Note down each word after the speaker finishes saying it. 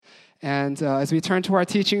And as we turn to our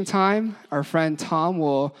teaching time, our friend Tom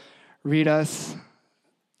will read us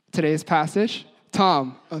today's passage.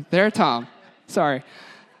 Tom. Sorry.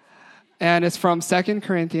 And it's from 2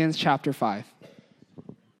 Corinthians chapter 5.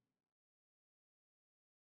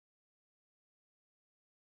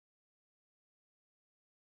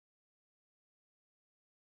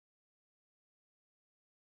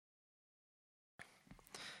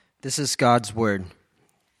 This is God's word.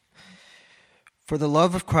 For the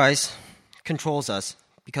love of Christ controls us,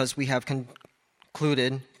 because we have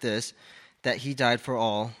concluded this, that he died for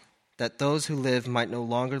all, that those who live might no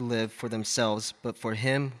longer live for themselves, but for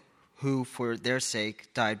him who for their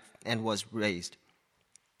sake died and was raised.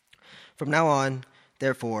 From now on,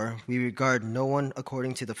 therefore, we regard no one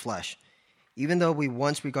according to the flesh. Even though we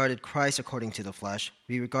once regarded Christ according to the flesh,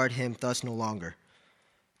 we regard him thus no longer.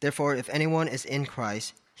 Therefore, if anyone is in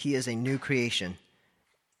Christ, he is a new creation.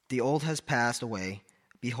 The old has passed away.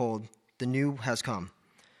 Behold, the new has come.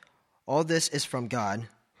 All this is from God,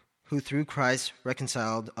 who through Christ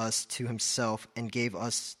reconciled us to himself and gave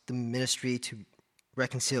us the ministry to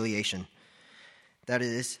reconciliation. That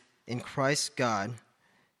is, in Christ God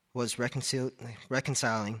was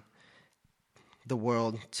reconciling the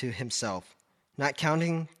world to himself, not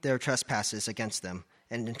counting their trespasses against them,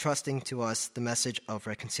 and entrusting to us the message of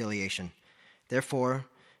reconciliation. Therefore,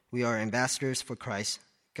 we are ambassadors for Christ,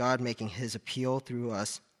 God making his appeal through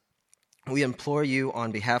us. We implore you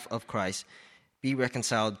on behalf of Christ, be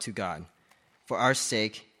reconciled to God. For our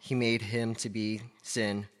sake, he made him to be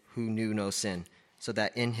sin who knew no sin, so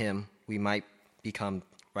that in him we might become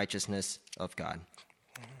righteousness of God.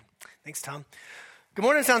 Thanks, Tom. Good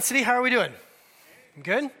morning, Sound City. How are we doing?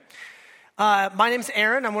 Good? My name's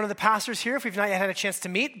Aaron. I'm one of the pastors here. If we've not yet had a chance to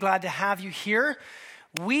meet, glad to have you here.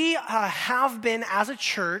 We have been, as a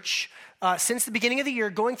church, since the beginning of the year,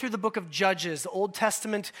 going through the book of Judges, the Old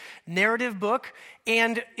Testament narrative book,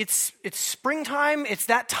 and it's springtime. It's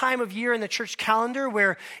that time of year in the church calendar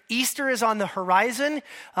where Easter is on the horizon.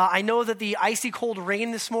 I know that the icy cold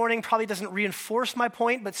rain this morning probably doesn't reinforce my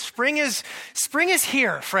point, but spring is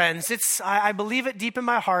here, friends. I believe it deep in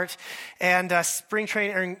my heart, and spring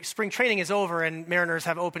training is over, and Mariners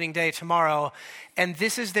have opening day tomorrow, and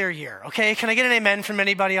this is their year. Okay, can I get an amen from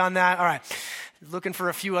anybody on that? All right. Looking for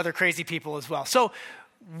a few other crazy people as well. So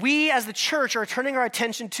we as the church are turning our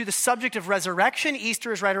attention to the subject of resurrection.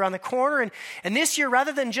 Easter is right around the corner. And this year,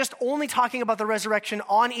 rather than just only talking about the resurrection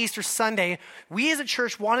on Easter Sunday, we as a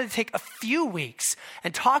church wanted to take a few weeks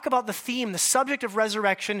and talk about the theme, the subject of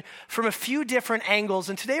resurrection, from a few different angles.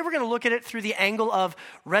 And today we're going to look at it through the angle of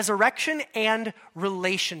resurrection and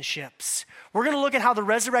relationships. We're going to look at how the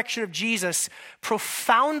resurrection of Jesus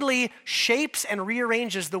profoundly shapes and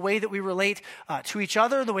rearranges the way that we relate to each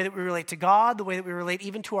other, the way that we relate to God, the way that we relate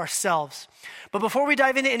even to ourselves. But before we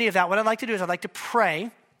dive into any of that, what I'd like to do is I'd like to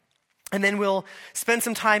pray, and then we'll spend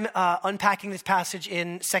some time unpacking this passage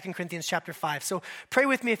in 2 Corinthians chapter 5. So pray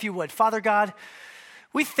with me if you would. Father God,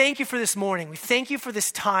 we thank you for this morning. We thank you for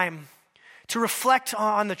this time to reflect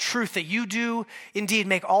on the truth that you do indeed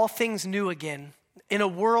make all things new again. In a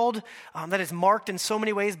world that is marked in so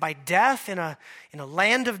many ways by death, in a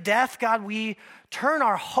land of death, God, we turn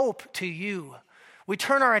our hope to you. We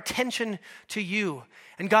turn our attention to you.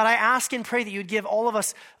 And God, I ask and pray that you'd give all of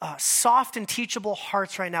us soft and teachable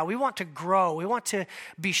hearts right now. We want to grow. We want to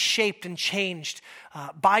be shaped and changed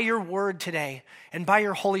by your word today and by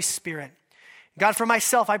your Holy Spirit. God, for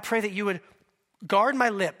myself, I pray that you would guard my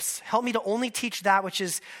lips. Help me to only teach that which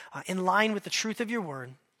is in line with the truth of your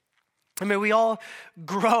word. And may we all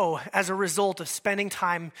grow as a result of spending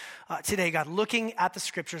time today, God, looking at the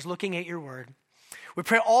scriptures, looking at your word. We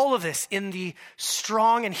pray all of this in the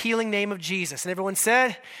strong and healing name of Jesus. And everyone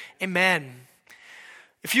said, amen.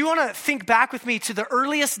 If you want to think back with me to the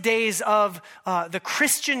earliest days of the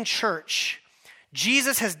Christian church,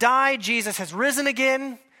 Jesus has died, Jesus has risen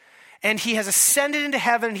again, and he has ascended into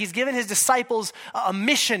heaven, and he's given his disciples a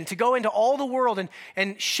mission to go into all the world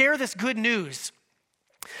and share this good news.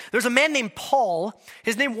 There's a man named Paul.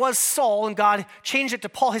 His name was Saul, and God changed it to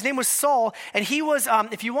Paul. His name was Saul, and he was,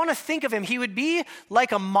 if you want to think of him, he would be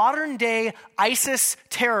like a modern-day ISIS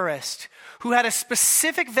terrorist who had a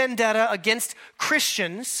specific vendetta against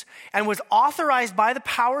Christians and was authorized by the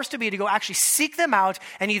powers to be to go actually seek them out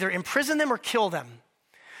and either imprison them or kill them.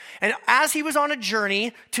 And as he was on a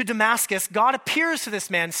journey to Damascus, God appears to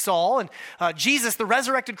this man, Saul, and Jesus, the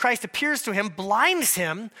resurrected Christ, appears to him, blinds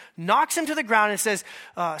him, knocks him to the ground, and says,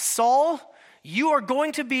 Saul, you are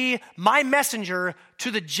going to be my messenger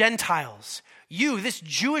to the Gentiles. You, this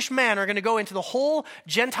Jewish man, are going to go into the whole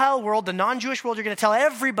Gentile world, the non-Jewish world. You're going to tell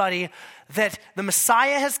everybody that the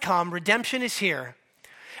Messiah has come, redemption is here.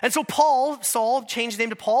 And so Saul changed his name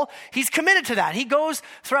to Paul. He's committed to that. He goes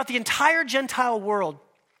throughout the entire Gentile world,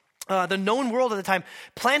 the known world at the time,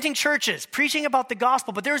 planting churches, preaching about the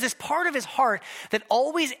gospel. But there was this part of his heart that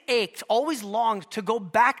always ached, always longed to go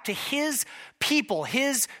back to his people,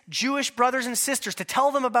 his Jewish brothers and sisters, to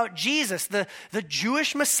tell them about Jesus, the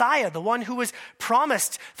Jewish Messiah, the one who was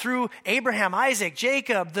promised through Abraham, Isaac,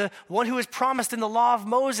 Jacob, the one who was promised in the law of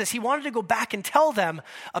Moses. He wanted to go back and tell them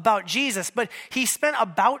about Jesus, but he spent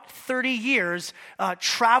about 30 years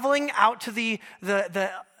traveling out to the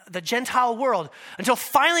Gentile world until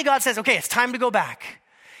finally God says, okay, it's time to go back.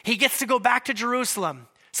 He gets to go back to Jerusalem.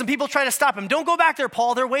 Some people try to stop him. Don't go back there,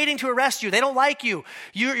 Paul. They're waiting to arrest you. They don't like you.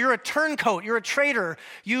 You're a turncoat. You're a traitor.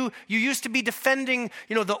 You used to be defending,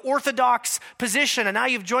 the Orthodox position, and now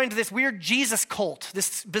you've joined this weird Jesus cult,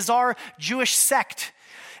 this bizarre Jewish sect.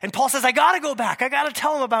 And Paul says, I got to go back. I got to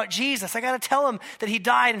tell him about Jesus. I got to tell him that he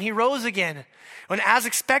died and he rose again. When, as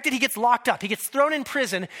expected, he gets locked up. He gets thrown in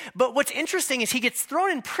prison. But what's interesting is he gets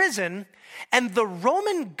thrown in prison, and the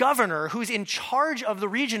Roman governor who's in charge of the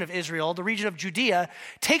region of Israel, the region of Judea,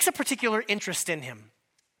 takes a particular interest in him.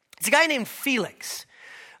 It's a guy named Felix.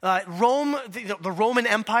 Rome, the Roman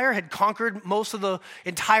Empire had conquered most of the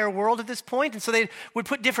entire world at this point, and so they would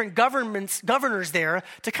put different governors there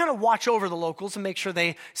to kind of watch over the locals and make sure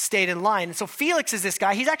they stayed in line. And so Felix is this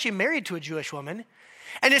guy. He's actually married to a Jewish woman.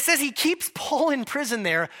 And it says he keeps Paul in prison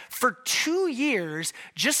there for 2 years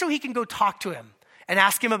just so he can go talk to him and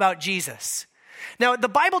ask him about Jesus. Now, the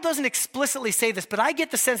Bible doesn't explicitly say this, but I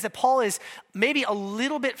get the sense that Paul is maybe a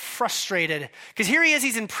little bit frustrated. Because here he is,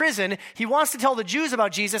 he's in prison. He wants to tell the Jews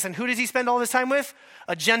about Jesus, and who does he spend all his time with?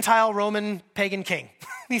 A Gentile Roman pagan king.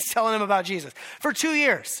 He's telling them about Jesus for 2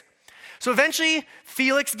 years. So eventually,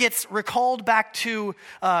 Felix gets recalled back to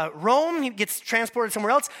Rome. He gets transported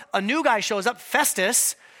somewhere else. A new guy shows up,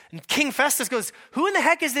 Festus. And King Festus goes, who in the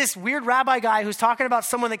heck is this weird rabbi guy who's talking about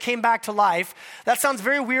someone that came back to life? That sounds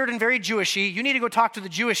very weird and very Jewish-y. You need to go talk to the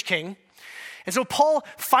Jewish king. And so Paul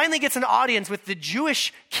finally gets an audience with the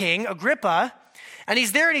Jewish king, Agrippa. And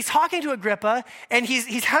he's there and he's talking to Agrippa. And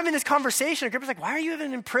he's having this conversation. Agrippa's like, why are you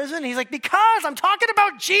even in prison? And he's like, because I'm talking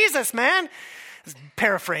about Jesus, man.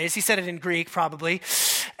 Paraphrase, he said it in Greek probably.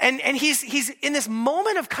 And he's in this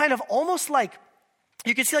moment of kind of almost like,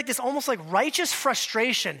 you can see like this almost like righteous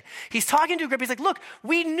frustration. He's talking to Agrippa. He's like, look,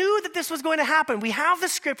 we knew that this was going to happen. We have the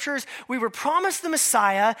scriptures. We were promised the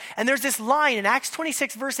Messiah. And there's this line in Acts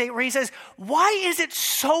 26 verse 8 where he says, why is it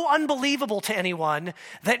so unbelievable to anyone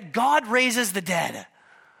that God raises the dead?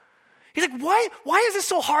 He's like, why is it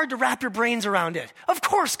so hard to wrap your brains around it? Of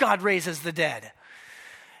course God raises the dead.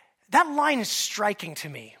 That line is striking to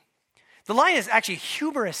me. The line is actually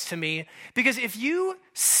humorous to me because if you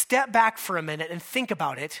step back for a minute and think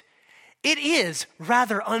about it, it is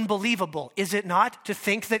rather unbelievable, is it not, to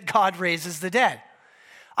think that God raises the dead?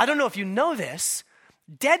 I don't know if you know this,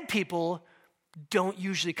 dead people don't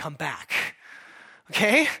usually come back,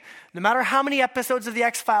 okay? No matter how many episodes of the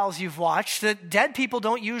X-Files you've watched, the dead people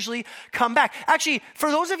don't usually come back. Actually,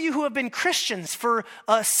 for those of you who have been Christians for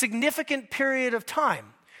a significant period of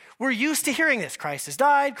time, we're used to hearing this. Christ has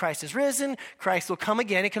died, Christ has risen, Christ will come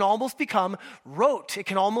again. It can almost become rote. It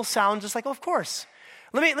can almost sound just like, oh, of course.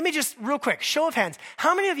 Let me just real quick, show of hands.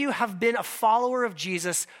 How many of you have been a follower of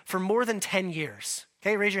Jesus for more than 10 years?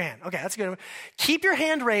 Okay, raise your hand. Okay, that's good. Keep your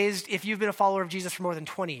hand raised if you've been a follower of Jesus for more than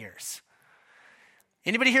 20 years.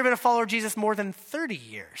 Anybody here been a follower of Jesus more than 30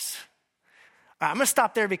 years? I'm going to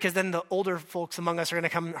stop there because then the older folks among us are going to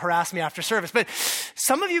come harass me after service. But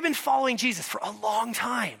some of you have been following Jesus for a long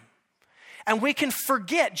time. And we can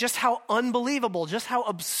forget just how unbelievable, just how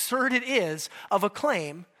absurd it is of a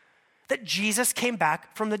claim that Jesus came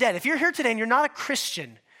back from the dead. If you're here today and you're not a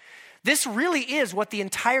Christian, this really is what the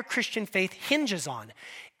entire Christian faith hinges on.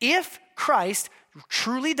 If Christ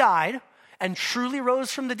truly died and truly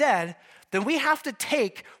rose from the dead, then we have to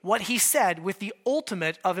take what he said with the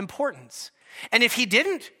ultimate of importance. And if he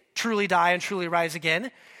didn't truly die and truly rise again,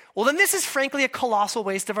 well, then this is frankly a colossal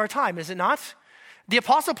waste of our time, is it not? The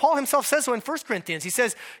Apostle Paul himself says so in 1 Corinthians. He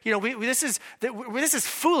says, this is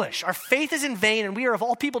foolish. Our faith is in vain, and we are of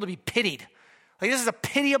all people to be pitied. Like, this is a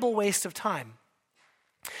pitiable waste of time.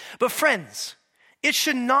 But friends, it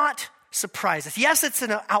should not surprise us. Yes, it's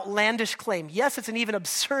an outlandish claim. Yes, it's an even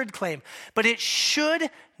absurd claim. But it should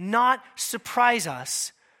not surprise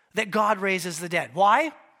us that God raises the dead.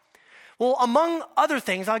 Why? Well, among other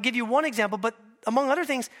things, I'll give you one example, but among other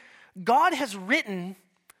things, God has written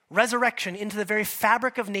resurrection into the very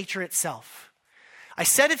fabric of nature itself. I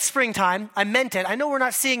said it's springtime. I meant it. I know we're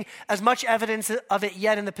not seeing as much evidence of it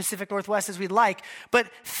yet in the Pacific Northwest as we'd like, but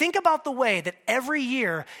think about the way that every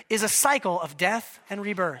year is a cycle of death and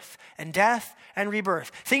rebirth, and death and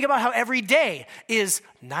rebirth. Think about how every day is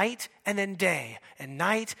night and then day, and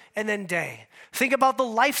night and then day. Think about the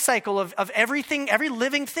life cycle of everything, every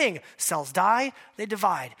living thing. Cells die, they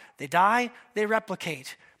divide. They die, they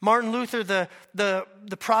replicate. Martin Luther,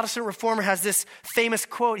 the Protestant reformer, has this famous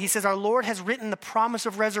quote. He says, "Our Lord has written the promise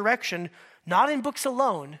of resurrection, not in books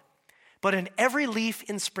alone, but in every leaf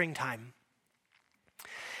in springtime."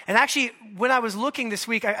 And actually, when I was looking this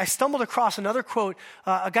week, I stumbled across another quote,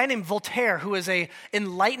 a guy named Voltaire, who was a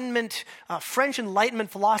French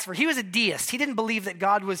Enlightenment philosopher. He was a deist. He didn't believe that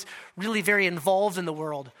God was really very involved in the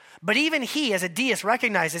world. But even he, as a deist,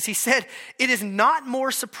 recognized this. He said, "It is not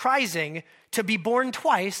more surprising to be born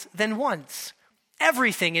twice than once.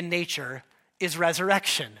 Everything in nature is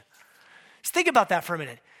resurrection." Just think about that for a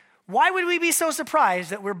minute. Why would we be so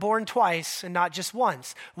surprised that we're born twice and not just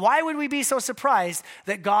once? Why would we be so surprised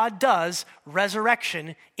that God does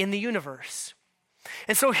resurrection in the universe?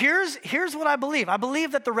 And so here's what I believe. I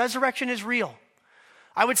believe that the resurrection is real.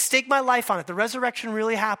 I would stake my life on it. The resurrection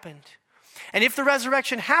really happened. And if the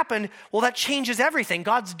resurrection happened, well, that changes everything.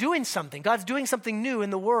 God's doing something. God's doing something new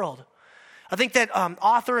in the world. I think that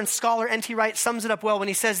author and scholar N.T. Wright sums it up well when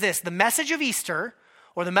he says this: the message of Easter,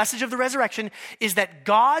 or the message of the resurrection, is that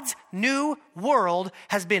God's new world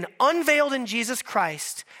has been unveiled in Jesus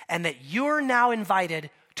Christ and that you're now invited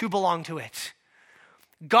to belong to it.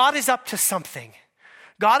 God is up to something.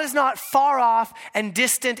 God is not far off and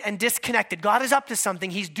distant and disconnected. God is up to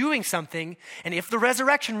something. He's doing something. And if the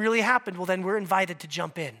resurrection really happened, well, then we're invited to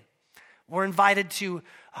jump in. We're invited to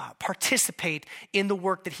participate in the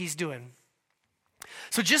work that he's doing.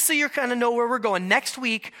 So just so you kind of know where we're going, next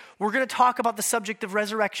week, we're going to talk about the subject of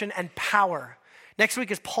resurrection and power. Next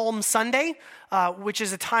week is Palm Sunday, which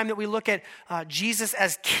is a time that we look at Jesus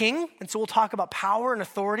as king. And so we'll talk about power and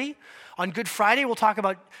authority. On Good Friday, we'll talk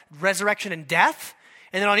about resurrection and death.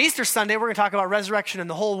 And then on Easter Sunday, we're going to talk about resurrection in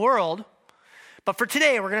the whole world. But for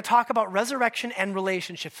today, we're going to talk about resurrection and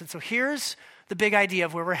relationships. And so here's the big idea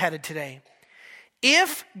of where we're headed today.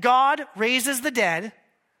 If God raises the dead,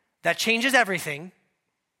 that changes everything,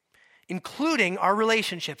 including our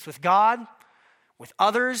relationships with God, with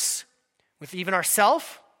others, with even ourselves,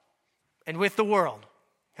 and with the world,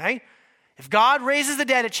 okay? If God raises the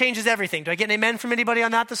dead, it changes everything. Do I get an amen from anybody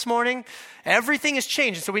on that this morning? Everything is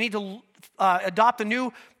changed, so we need to adopt a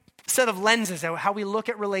new set of lenses of how we look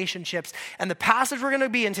at relationships. And the passage we're going to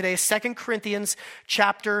be in today is 2 Corinthians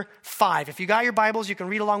chapter 5. If you got your Bibles, you can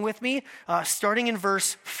read along with me, starting in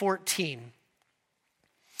verse 14.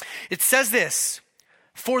 It says this: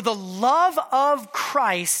 "For the love of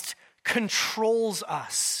Christ controls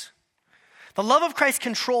us." The love of Christ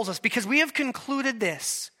controls us because we have concluded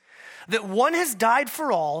this, that one has died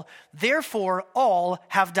for all, therefore all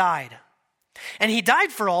have died. And he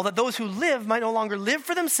died for all, that those who live might no longer live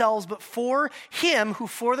for themselves, but for him who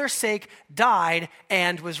for their sake died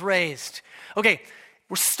and was raised. Okay,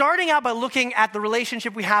 we're starting out by looking at the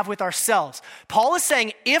relationship we have with ourselves. Paul is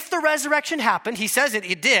saying if the resurrection happened, he says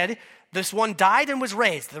it did, this one died and was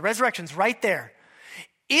raised. The resurrection's right there.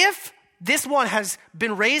 If this one has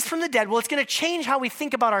been raised from the dead, well, it's going to change how we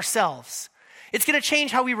think about ourselves. It's going to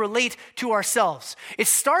change how we relate to ourselves. It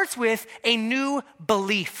starts with a new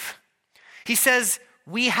belief. He says,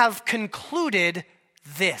 we have concluded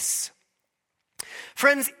this.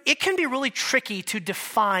 Friends, it can be really tricky to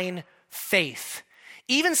define faith.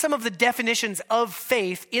 Even some of the definitions of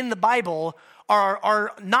faith in the Bible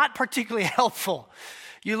are not particularly helpful.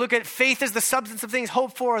 You look at faith as the substance of things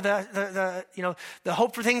hoped for, the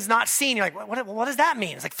hope for things not seen. You're like, what does that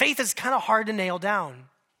mean? It's like faith is kind of hard to nail down.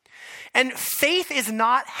 And faith is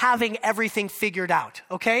not having everything figured out,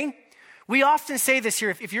 okay? We often say this here,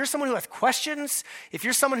 if you're someone who has questions, if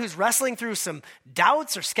you're someone who's wrestling through some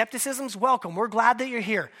doubts or skepticisms, welcome. We're glad that you're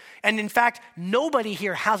here. And in fact, nobody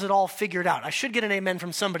here has it all figured out. I should get an amen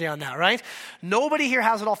from somebody on that, right? Nobody here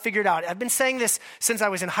has it all figured out. I've been saying this since I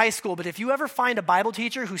was in high school, but if you ever find a Bible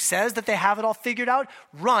teacher who says that they have it all figured out,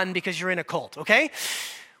 run because you're in a cult, okay?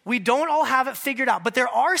 We don't all have it figured out, but there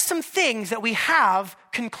are some things that we have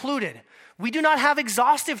concluded. We do not have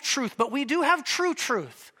exhaustive truth, but we do have true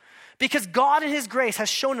truth. Because God in his grace has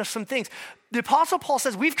shown us some things. The Apostle Paul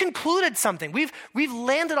says we've concluded something. We've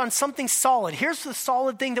landed on something solid. Here's the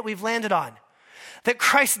solid thing that we've landed on. That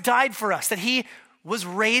Christ died for us, that he was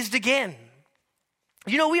raised again.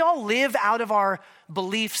 You know, we all live out of our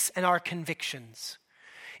beliefs and our convictions.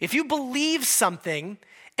 If you believe something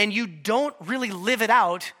and you don't really live it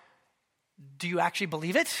out, do you actually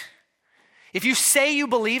believe it? If you say you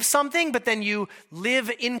believe something, but then you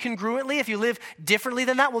live incongruently, if you live differently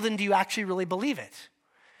than that, well, then do you actually really believe it?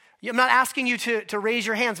 I'm not asking you to raise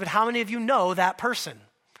your hands, but how many of you know that person?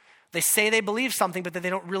 They say they believe something, but then they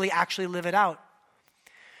don't really actually live it out.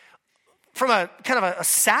 From a kind of a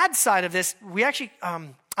sad side of this, we actually,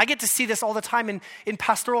 I get to see this all the time in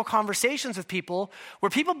pastoral conversations with people where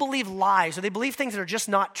people believe lies or they believe things that are just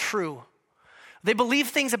not true. They believe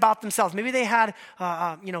things about themselves. Maybe they had,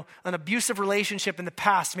 an abusive relationship in the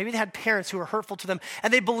past. Maybe they had parents who were hurtful to them.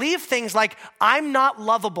 And they believe things like, I'm not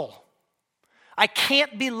lovable. I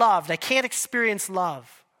can't be loved. I can't experience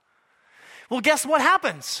love. Well, guess what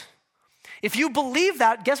happens? If you believe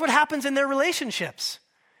that, guess what happens in their relationships?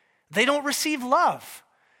 They don't receive love.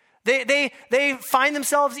 They find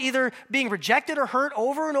themselves either being rejected or hurt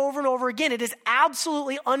over and over and over again. It is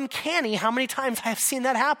absolutely uncanny how many times I have seen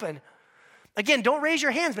that happen. Again, don't raise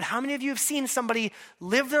your hands, but how many of you have seen somebody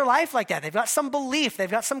live their life like that? They've got some belief,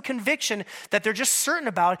 they've got some conviction that they're just certain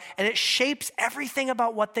about, and it shapes everything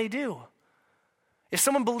about what they do. If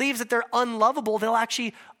someone believes that they're unlovable, they'll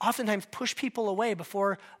actually oftentimes push people away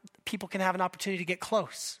before people can have an opportunity to get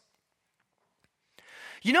close.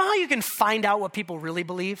 You know how you can find out what people really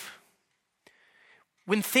believe?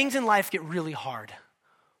 When things in life get really hard,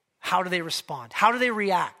 how do they respond? How do they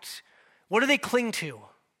react? What do they cling to?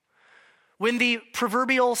 When the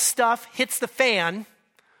proverbial stuff hits the fan,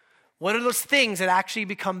 what are those things that actually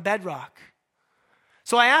become bedrock?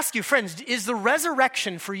 So I ask you, friends, is the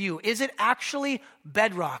resurrection for you, is it actually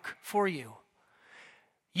bedrock for you?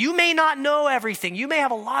 You may not know everything. You may have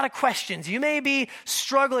a lot of questions. You may be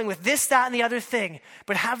struggling with this, that, and the other thing.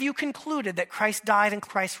 But have you concluded that Christ died and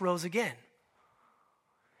Christ rose again?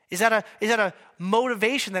 Is that a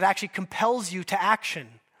motivation that actually compels you to action?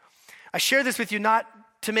 I share this with you not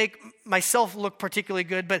to make myself look particularly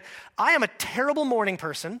good, but I am a terrible morning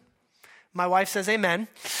person. My wife says amen.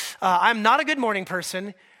 I'm not a good morning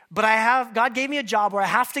person, but God gave me a job where I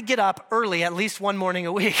have to get up early at least one morning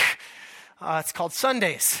a week. It's called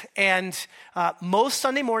Sundays. And most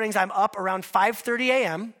Sunday mornings, I'm up around 5:30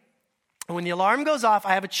 a.m. And when the alarm goes off,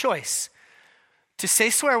 I have a choice to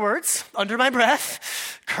say swear words under my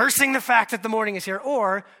breath, cursing the fact that the morning is here,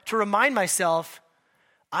 or to remind myself,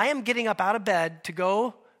 I am getting up out of bed to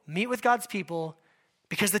go meet with God's people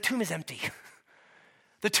because the tomb is empty.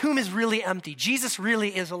 The tomb is really empty. Jesus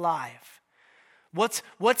really is alive. What's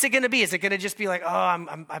it going to be? Is it going to just be like,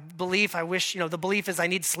 I wish, the belief is I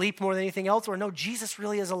need sleep more than anything else? Or no, Jesus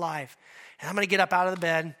really is alive. And I'm going to get up out of the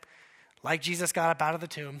bed like Jesus got up out of the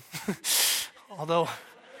tomb. Although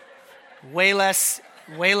way less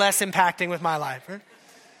impacting with my life. Right?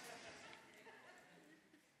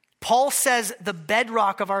 Paul says the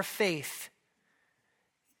bedrock of our faith,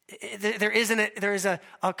 there is a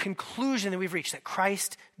conclusion that we've reached, that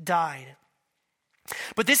Christ died.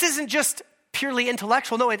 But this isn't just purely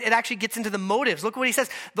intellectual. No, it actually gets into the motives. Look what he says.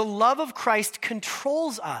 The love of Christ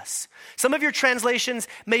controls us. Some of your translations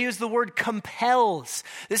may use the word compels.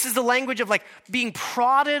 This is the language of like being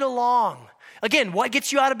prodded along. Again, what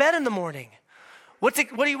gets you out of bed in the morning? What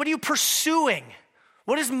are you pursuing?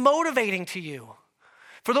 What is motivating to you?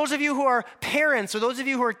 For those of you who are parents, or those of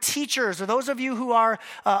you who are teachers, or those of you who are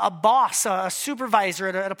a boss, a supervisor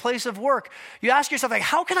at a place of work, you ask yourself, like,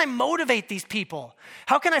 how can I motivate these people?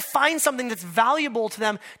 How can I find something that's valuable to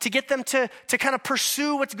them to get them to kind of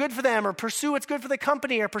pursue what's good for them, or pursue what's good for the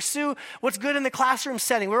company, or pursue what's good in the classroom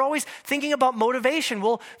setting? We're always thinking about motivation.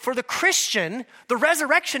 Well, for the Christian, the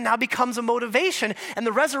resurrection now becomes a motivation, and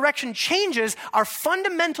the resurrection changes our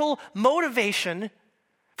fundamental motivation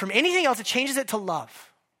from anything else. It changes it to love.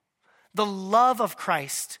 The love of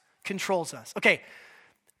Christ controls us. Okay,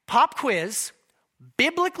 pop quiz.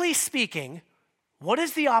 Biblically speaking, what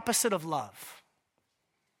is the opposite of love?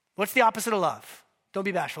 What's the opposite of love? Don't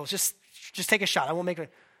be bashful. Just take a shot. I won't make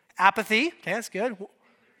it. Apathy. Okay, that's good.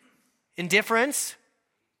 Indifference.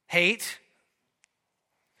 Hate.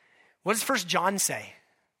 What does 1 John say?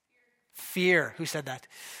 Fear. Who said that?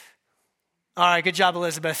 All right, good job,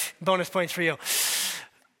 Elizabeth. Bonus points for you.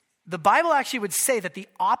 The Bible actually would say that the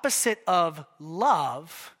opposite of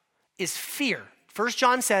love is fear. 1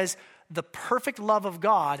 John says the perfect love of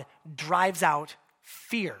God drives out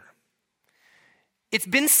fear. It's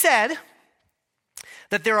been said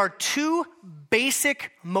that there are two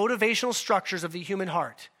basic motivational structures of the human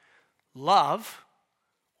heart: love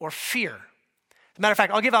or fear. As a matter of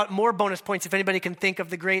fact, I'll give out more bonus points if anybody can think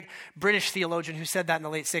of the great British theologian who said that in the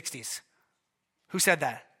late 60s. Who said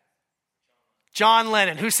that? John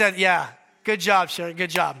Lennon. Who said, yeah, good job, Sharon, good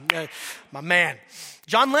job. My man.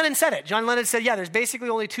 John Lennon said it. John Lennon said, yeah, there's basically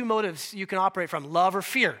only two motives you can operate from: love or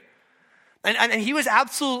fear. And he was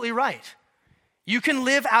absolutely right. You can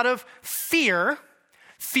live out of fear.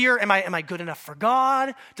 Fear, am I good enough for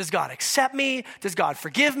God? Does God accept me? Does God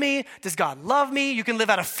forgive me? Does God love me? You can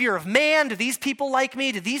live out of fear of man. Do these people like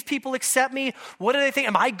me? Do these people accept me? What do they think?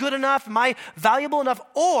 Am I good enough? Am I valuable enough?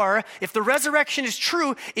 Or if the resurrection is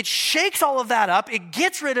true, it shakes all of that up. It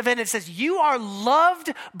gets rid of it and it says, you are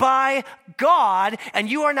loved by God and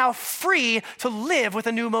you are now free to live with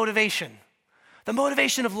a new motivation. The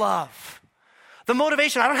motivation of love. The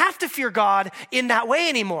motivation, I don't have to fear God in that way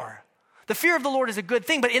anymore. The fear of the Lord is a good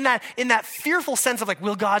thing, but in that fearful sense of like,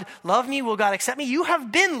 will God love me? Will God accept me? You have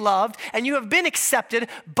been loved and you have been accepted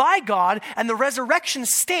by God, and the resurrection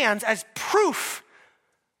stands as proof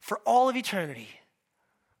for all of eternity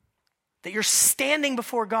that your standing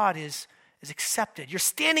before God is accepted. Your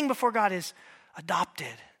standing before God is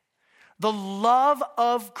adopted. The love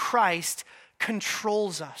of Christ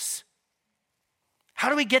controls us. How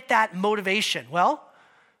do we get that motivation? Well,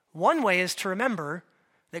 one way is to remember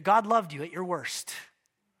that God loved you at your worst.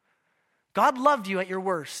 God loved you at your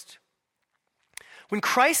worst. When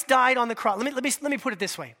Christ died on the cross, let me put it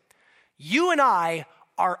this way. You and I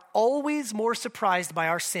are always more surprised by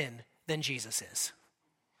our sin than Jesus is.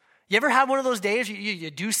 You ever have one of those days you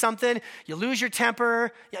do something, you lose your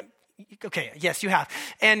temper? Yeah, okay, yes, you have.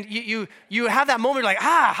 And you have that moment like,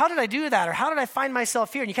 how did I do that? Or how did I find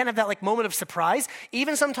myself here? And you kind of have that like moment of surprise.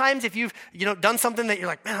 Even sometimes if you've done something that you're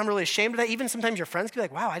like, man, I'm really ashamed of that. Even sometimes your friends can be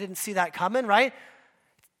like, wow, I didn't see that coming, right?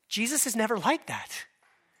 Jesus is never like that.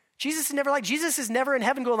 Jesus is never in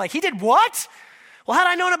heaven going like, he did what? Well, had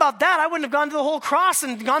I known about that, I wouldn't have gone to the whole cross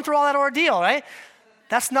and gone through all that ordeal, right?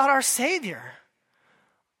 That's not our Savior.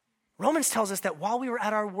 Romans tells us that while we were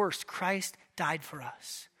at our worst, Christ died for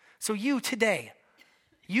us. So you today,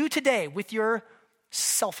 with your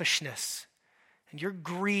selfishness and your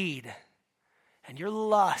greed and your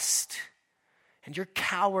lust and your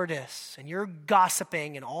cowardice and your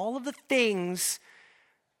gossiping and all of the things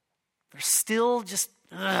that are still just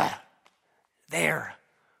there,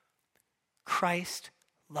 Christ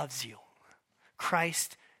loves you.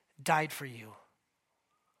 Christ died for you.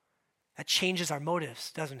 That changes our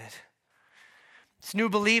motives, doesn't it? This new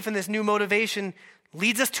belief and this new motivation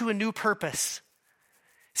leads us to a new purpose.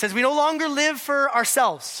 It says we no longer live for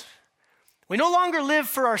ourselves. We no longer live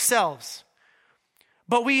for ourselves,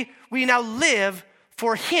 but we now live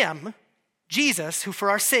for him, Jesus, who for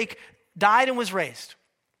our sake died and was raised.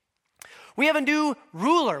 We have a new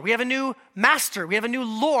ruler. We have a new master. We have a new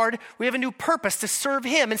Lord. We have a new purpose to serve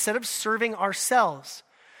him instead of serving ourselves.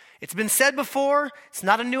 It's been said before. It's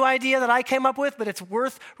not a new idea that I came up with, but it's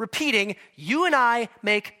worth repeating. You and I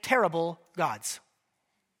make terrible gods.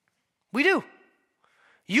 We do.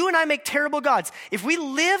 You and I make terrible gods. If we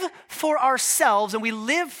live for ourselves and we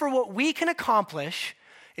live for what we can accomplish,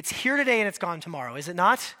 it's here today and it's gone tomorrow, is it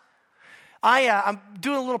not? I'm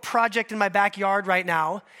doing a little project in my backyard right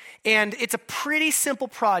now, and it's a pretty simple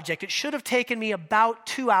project. It should have taken me about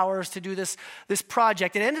 2 hours to do this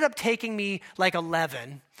project. It ended up taking me like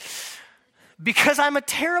 11 because I'm a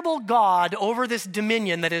terrible god over this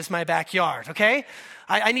dominion that is my backyard, okay?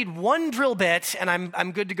 I need one drill bit, and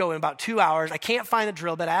I'm good to go in about 2 hours. I can't find the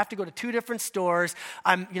drill bit. I have to go to 2 different stores.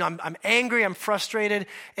 I'm angry. I'm frustrated,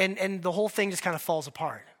 and the whole thing just kind of falls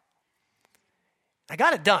apart. I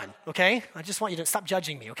got it done, okay? I just want you to stop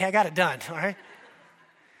judging me, okay? I got it done, all right?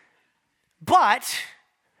 But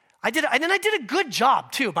I did a good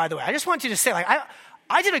job too, by the way. I just want you to say, like,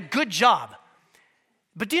 I did a good job.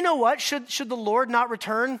 But do you know what? Should the Lord not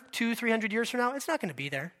return 200-300 years from now? It's not going to be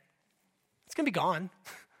there. It's going to be gone.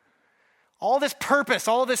 All this purpose,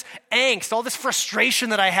 all this angst, all this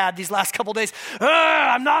frustration that I had these last couple days.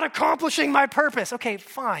 I'm not accomplishing my purpose. Okay,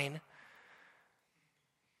 fine.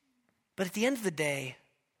 But at the end of the day,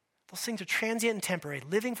 those things are transient and temporary.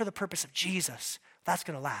 Living for the purpose of Jesus, that's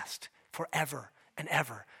going to last forever and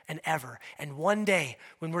ever and ever. And one day,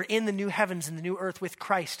 when we're in the new heavens and the new earth with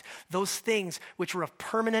Christ, those things which were of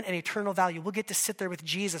permanent and eternal value, we'll get to sit there with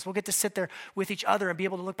Jesus. We'll get to sit there with each other and be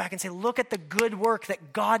able to look back and say, look at the good work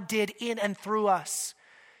that God did in and through us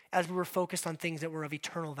as we were focused on things that were of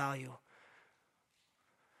eternal value.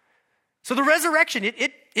 So the resurrection,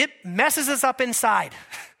 it messes us up inside.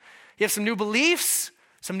 You have some new beliefs,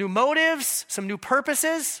 some new motives, some new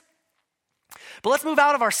purposes. But let's move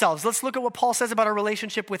out of ourselves. Let's look at what Paul says about our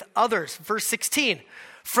relationship with others. Verse 16,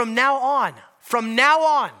 from now on, from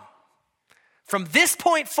this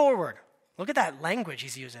point forward, look at that language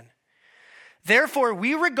he's using. Therefore,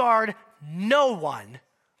 we regard no one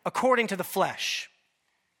according to the flesh.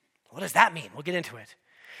 What does that mean? We'll get into it.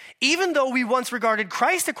 Even though we once regarded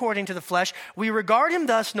Christ according to the flesh, we regard him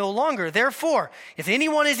thus no longer. Therefore, if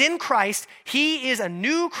anyone is in Christ, he is a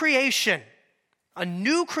new creation. A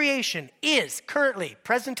new creation is currently,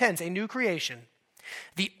 present tense, a new creation.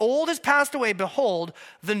 The old has passed away. Behold,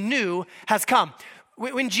 the new has come.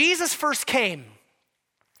 When Jesus first came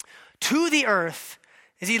to the earth,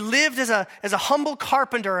 as he lived as a humble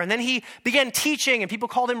carpenter, and then he began teaching, and people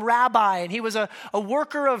called him rabbi, and he was a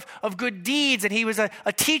worker of good deeds, and he was a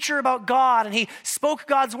teacher about God, and he spoke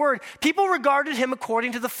God's word. People regarded him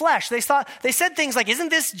according to the flesh. They said things like, isn't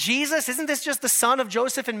this Jesus? Isn't this just the son of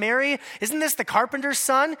Joseph and Mary? Isn't this the carpenter's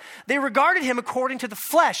son? They regarded him according to the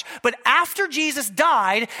flesh. But after Jesus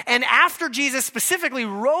died, and after Jesus specifically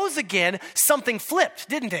rose again, something flipped,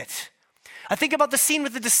 didn't it? I think about the scene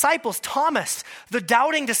with the disciples, Thomas, the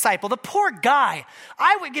doubting disciple, the poor guy.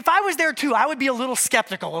 If I was there too, I would be a little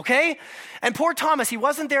skeptical, okay? And poor Thomas, he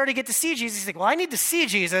wasn't there to get to see Jesus. He's like, well, I need to see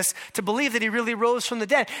Jesus to believe that he really rose from the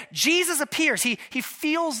dead. Jesus appears. He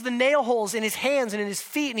feels the nail holes in his hands and in his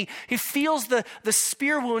feet, and he feels the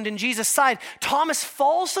spear wound in Jesus' side. Thomas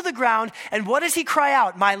falls to the ground, and what does he cry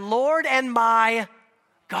out? My Lord and my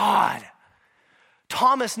God.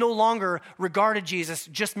 Thomas no longer regarded Jesus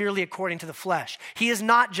just merely according to the flesh. He is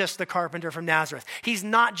not just the carpenter from Nazareth. He's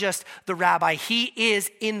not just the rabbi. He is,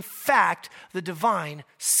 in fact, the divine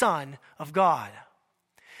Son of God.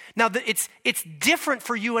 Now, it's different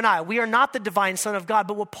for you and I. We are not the divine Son of God,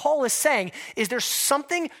 but what Paul is saying is there's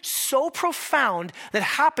something so profound that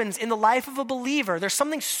happens in the life of a believer. There's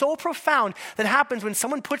something so profound that happens when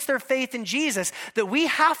someone puts their faith in Jesus that we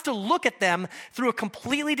have to look at them through a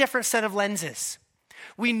completely different set of lenses.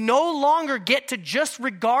 We no longer get to just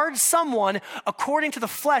regard someone according to the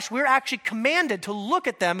flesh. We're actually commanded to look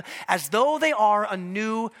at them as though they are a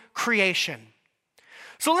new creation.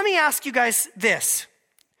 So let me ask you guys this.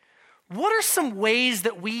 What are some ways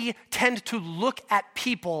that we tend to look at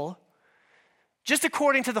people just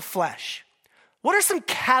according to the flesh? What are some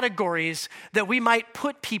categories that we might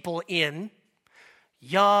put people in?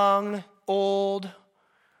 Young, old,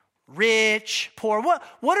 rich, poor.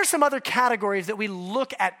 What are some other categories that we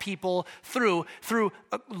look at people through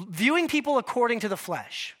viewing people according to the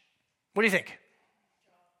flesh? What do you think?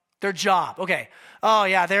 Their job. Okay. Oh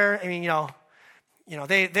yeah, they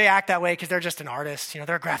act that way because they're just an artist.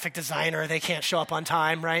 They're a graphic designer. They can't show up on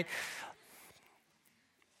time, right?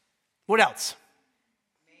 What else?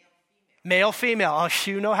 Male, female. Oh,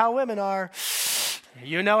 you know how women are.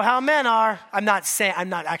 You know how men are. I'm just saying. I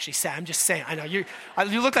know you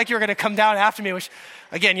look like you're going to come down after me, which,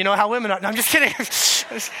 again, you know how women are. No, I'm just kidding.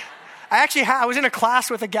 I was in a class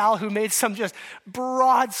with a gal who made some just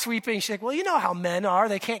broad sweeping. She's like, well, you know how men are.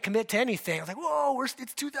 They can't commit to anything. I was like, whoa,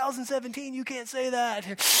 it's 2017. You can't say that.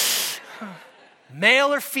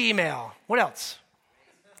 Male or female. What else?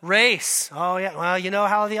 Race. Oh, yeah. Well, you know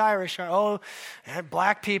how the Irish are. Oh,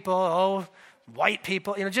 black people. Oh, white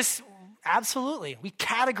people. Just... Absolutely. We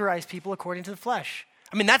categorize people according to the flesh.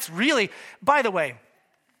 I mean, that's really, by the way,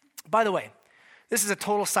 this is a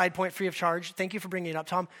total side point free of charge. Thank you for bringing it up,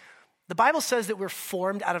 Tom. The Bible says that we're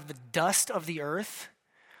formed out of the dust of the earth.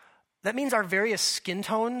 That means our various skin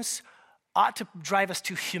tones ought to drive us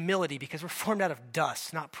to humility because we're formed out of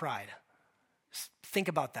dust, not pride. Just think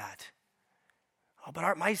about that. Oh,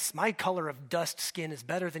 but my color of dust skin is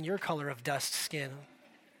better than your color of dust skin.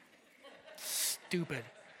 Stupid.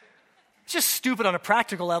 It's just stupid on a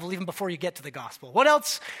practical level, even before you get to the gospel. How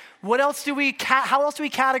else do we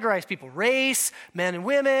categorize people? Race, men and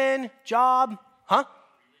women, job,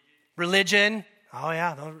 Religion. Oh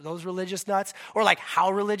yeah, those religious nuts. Or like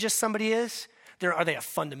how religious somebody is. Are they a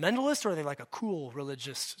fundamentalist or are they like a cool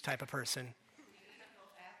religious type of person?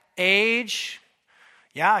 Age.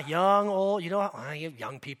 Yeah, young, old.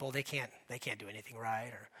 Young people, they can't do anything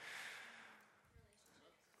right. Or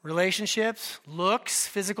relationships, looks,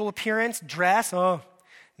 physical appearance, dress. Oh,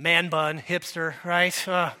 man bun, hipster, right?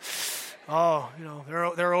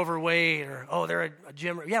 They're overweight, or they're a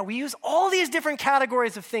gym. Yeah, we use all these different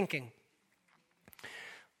categories of thinking.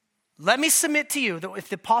 Let me submit to you that if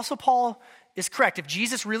the Apostle Paul is correct, if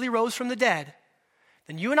Jesus really rose from the dead,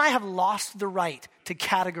 then you and I have lost the right to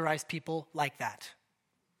categorize people like that.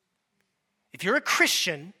 If you're a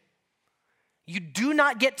Christian, you do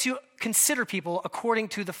not get to consider people according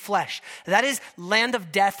to the flesh. That is land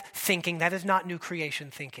of death thinking. That is not new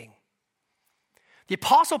creation thinking. The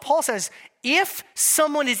Apostle Paul says, if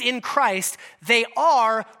someone is in Christ, they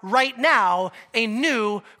are right now a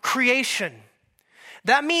new creation.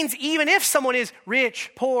 That means even if someone is rich,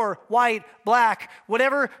 poor, white, black,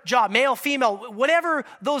 whatever job, male, female, whatever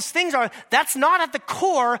those things are, that's not at the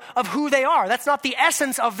core of who they are. That's not the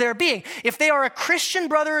essence of their being. If they are a Christian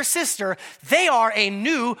brother or sister, they are a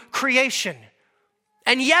new creation.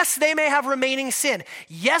 And yes, they may have remaining sin.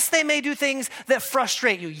 Yes, they may do things that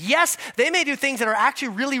frustrate you. Yes, they may do things that are actually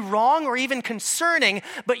really wrong or even concerning,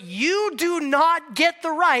 but you do not get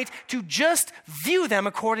the right to just view them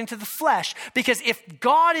according to the flesh. Because if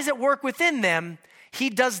God is at work within them, he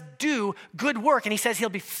does do good work, and he says he'll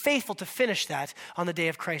be faithful to finish that on the day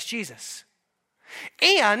of Christ Jesus.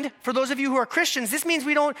 And for those of you who are Christians, this means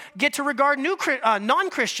we don't get to regard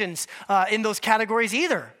non-Christians in those categories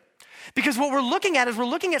either. Because what we're looking at is we're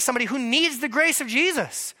looking at somebody who needs the grace of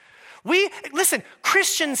Jesus. Listen,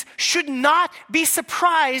 Christians should not be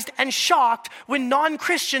surprised and shocked when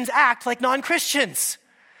non-Christians act like non-Christians.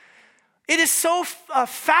 It is so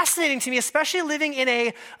fascinating to me, especially living in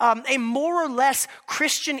a more or less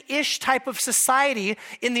Christian-ish type of society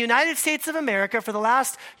in the United States of America for the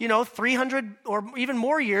last, 300 or even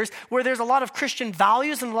more years, where there's a lot of Christian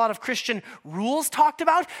values and a lot of Christian rules talked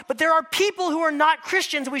about. But there are people who are not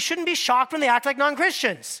Christians, and we shouldn't be shocked when they act like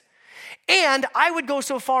non-Christians. And I would go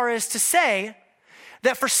so far as to say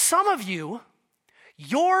that for some of you,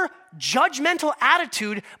 your judgmental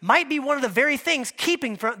attitude might be one of the very things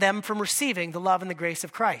keeping them from receiving the love and the grace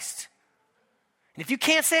of Christ. And if you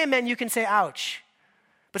can't say amen, you can say ouch.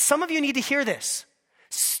 But some of you need to hear this.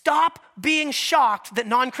 Stop being shocked that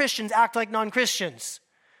non-Christians act like non-Christians.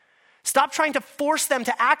 Stop trying to force them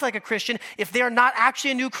to act like a Christian if they are not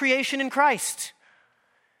actually a new creation in Christ.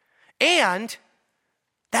 And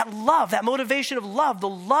that love, that motivation of love, the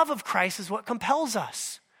love of Christ is what compels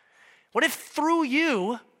us. What if through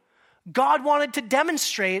you, God wanted to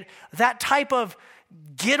demonstrate that type of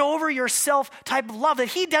get over yourself type of love that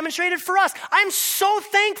he demonstrated for us? I'm so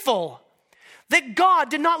thankful that God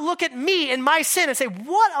did not look at me and my sin and say,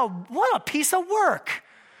 what a piece of work.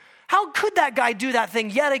 How could that guy do that thing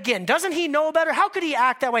yet again? Doesn't he know better? How could he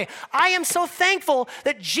act that way? I am so thankful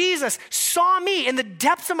that Jesus saw me in the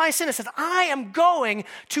depths of my sin and says, I am going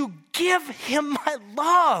to give him my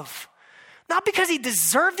love. Not because he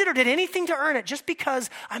deserved it or did anything to earn it, just because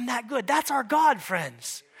I'm that good. That's our God,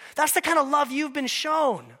 friends. That's the kind of love you've been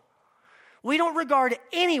shown. We don't regard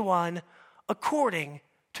anyone according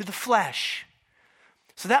to the flesh.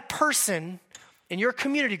 So that person in your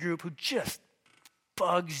community group who just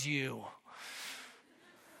bugs you,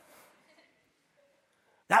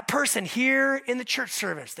 that person here in the church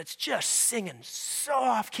service that's just singing so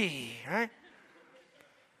off key, right?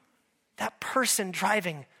 That person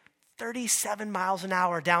driving 37 miles an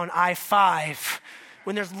hour down I-5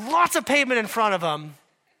 when there's lots of pavement in front of them.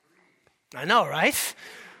 I know, right?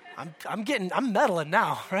 I'm meddling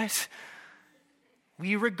now, right?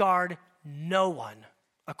 We regard no one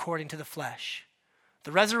according to the flesh.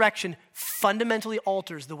 The resurrection fundamentally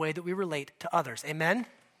alters the way that we relate to others. Amen?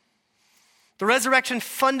 The resurrection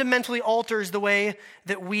fundamentally alters the way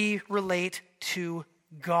that we relate to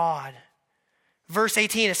God. Verse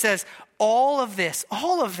 18, it says, all this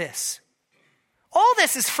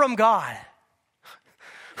is from God,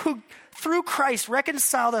 who through Christ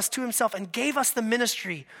reconciled us to himself and gave us the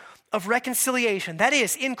ministry of reconciliation. That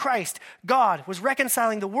is, in Christ, God was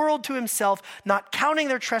reconciling the world to himself, not counting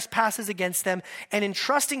their trespasses against them, and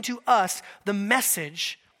entrusting to us the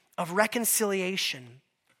message of reconciliation.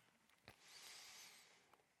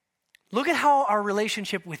 Look at how our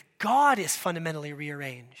relationship with God is fundamentally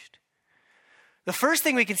rearranged. The first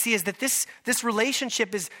thing we can see is that this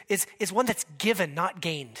relationship is one that's given, not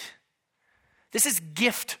gained. This is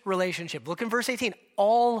gift relationship. Look in verse 18.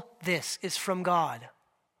 All this is from God.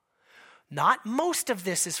 Not most of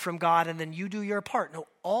this is from God and then you do your part. No,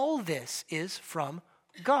 all this is from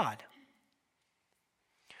God.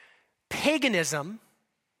 Paganism,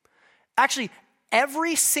 actually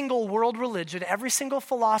every single world religion, every single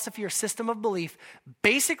philosophy or system of belief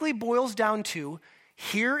basically boils down to,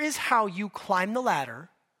 here is how you climb the ladder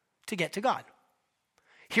to get to God.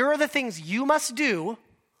 Here are the things you must do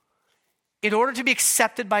in order to be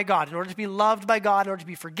accepted by God, in order to be loved by God, in order to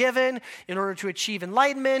be forgiven, in order to achieve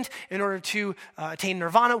enlightenment, in order to attain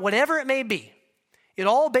nirvana, whatever it may be. It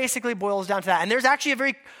all basically boils down to that. And there's actually a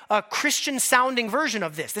very Christian-sounding version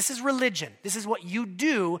of this. This is religion. This is what you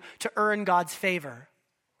do to earn God's favor.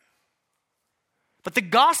 But the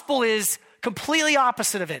gospel is completely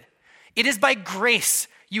opposite of it. It is by grace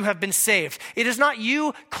you have been saved. It is not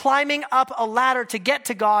you climbing up a ladder to get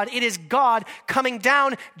to God. It is God coming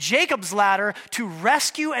down Jacob's ladder to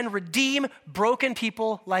rescue and redeem broken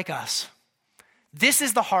people like us. This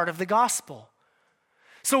is the heart of the gospel.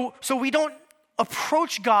 So we don't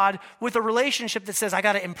approach God with a relationship that says, I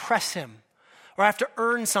got to impress him, or I have to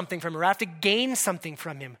earn something from him, or I have to gain something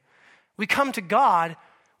from him. We come to God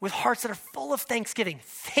with hearts that are full of thanksgiving.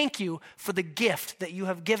 Thank you for the gift that you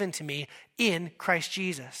have given to me in Christ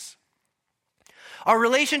Jesus. Our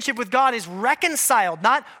relationship with God is reconciled,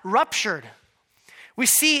 not ruptured. We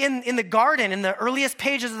see in the garden, in the earliest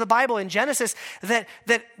pages of the Bible, in Genesis, that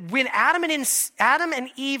when Adam and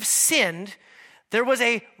Eve sinned, there was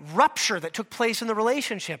a rupture that took place in the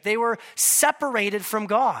relationship. They were separated from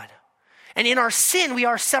God. And in our sin, we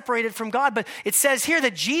are separated from God. But it says here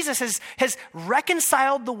that Jesus has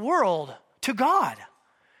reconciled the world to God.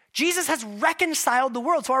 Jesus has reconciled the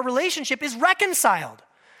world. So our relationship is reconciled.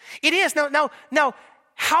 It is. Now,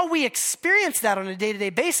 how we experience that on a day-to-day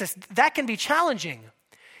basis, that can be challenging.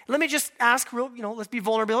 Let me just ask, let's be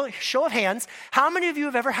vulnerable, show of hands. How many of you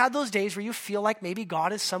have ever had those days where you feel like maybe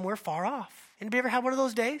God is somewhere far off? Anybody ever had one of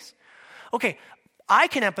those days? Okay, I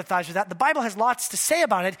can empathize with that. The Bible has lots to say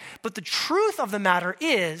about it, but the truth of the matter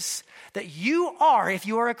is that you are, if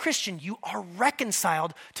you are a Christian, you are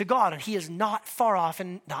reconciled to God, and he is not far off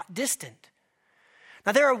and not distant.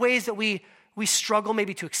 Now, there are ways that we struggle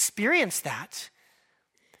maybe to experience that,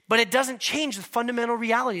 but it doesn't change the fundamental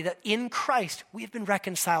reality that in Christ, we have been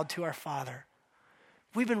reconciled to our Father.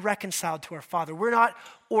 We've been reconciled to our Father. We're not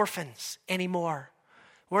orphans anymore.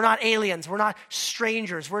 We're not aliens. We're not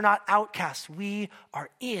strangers. We're not outcasts. We are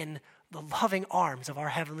in the loving arms of our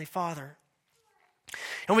Heavenly Father.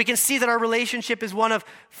 And we can see that our relationship is one of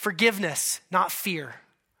forgiveness, not fear.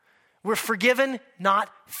 We're forgiven, not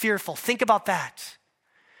fearful. Think about that.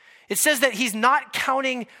 It says that he's not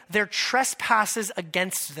counting their trespasses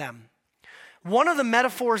against them. One of the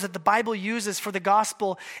metaphors that the Bible uses for the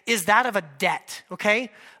gospel is that of a debt, okay?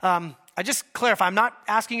 I just clarify, I'm not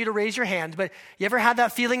asking you to raise your hand, but you ever had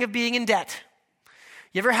that feeling of being in debt?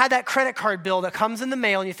 You ever had that credit card bill that comes in the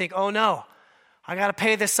mail and you think, oh no, I got to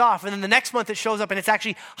pay this off. And then the next month it shows up and it's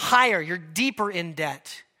actually higher. You're deeper in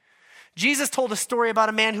debt. Jesus told a story about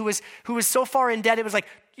a man who was so far in debt, it was like,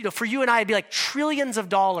 for you and I, it'd be like trillions of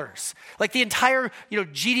dollars, like the entire,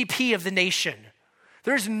 GDP of the nation.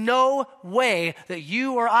 There's no way that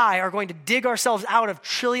you or I are going to dig ourselves out of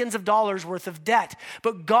trillions of dollars worth of debt.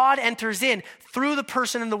 But God enters in through the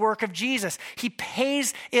person and the work of Jesus. He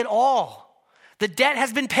pays it all. The debt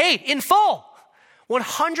has been paid in full,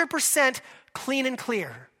 100% clean and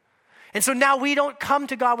clear. And so now we don't come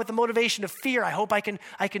to God with the motivation of fear. I hope I can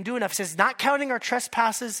do enough. It says, not counting our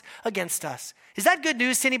trespasses against us. Is that good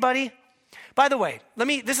news to anybody? By the way,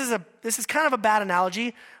 this is kind of a bad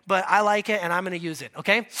analogy, but I like it and I'm going to use it,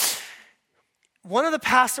 okay? One of the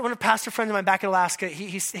pastor friends of mine back in Alaska,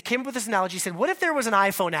 he came up with this analogy. He said, what if there was an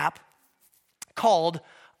iPhone app called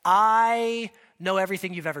I Know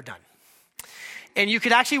Everything You've Ever Done? And you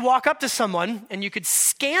could actually walk up to someone and you could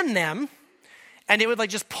scan them and it would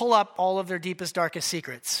just pull up all of their deepest, darkest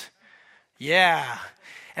secrets. Yeah.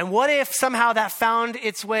 And what if somehow that found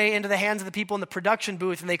its way into the hands of the people in the production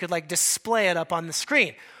booth and they could display it up on the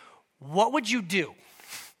screen? What would you do?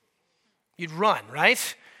 You'd run,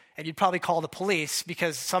 right? And you'd probably call the police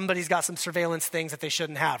because somebody's got some surveillance things that they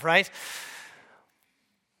shouldn't have, right?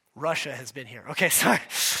 Russia has been here. Okay, sorry.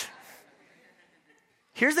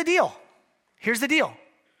 Here's the deal.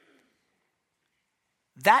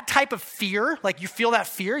 That type of fear, you feel that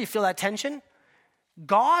fear, you feel that tension.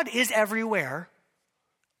 God is everywhere.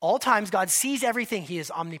 All times, God sees everything. He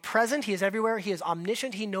is omnipresent. He is everywhere. He is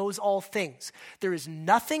omniscient. He knows all things. There is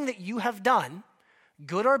nothing that you have done,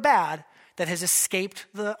 good or bad, that has escaped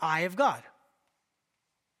the eye of God.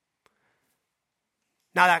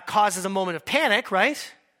 Now, that causes a moment of panic,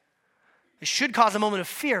 right? It should cause a moment of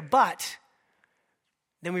fear, but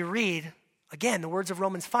then we read, again, the words of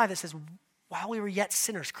Romans 5 that says, while we were yet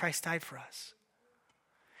sinners, Christ died for us.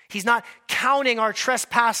 He's not counting our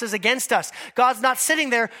trespasses against us. God's not sitting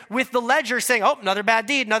there with the ledger saying, oh, another bad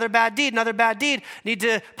deed, another bad deed, another bad deed. Need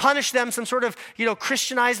to punish them, some sort of,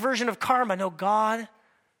 Christianized version of karma. No, God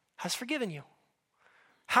has forgiven you.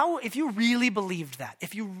 How, if you really believed that,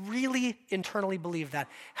 if you really internally believed that,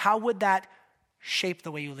 how would that shape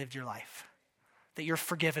the way you lived your life? That you're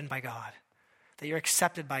forgiven by God, that you're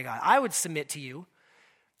accepted by God. I would submit to you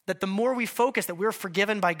that the more we focus that we're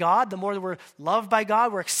forgiven by God, the more that we're loved by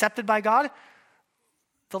God, we're accepted by God,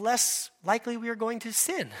 the less likely we are going to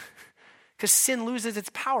sin. Because sin loses its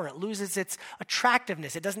power. It loses its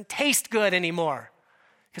attractiveness. It doesn't taste good anymore.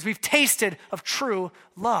 Because we've tasted of true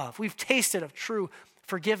love. We've tasted of true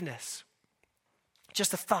forgiveness.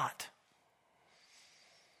 Just a thought.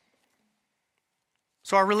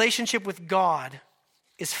 So our relationship with God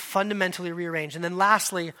is fundamentally rearranged. And then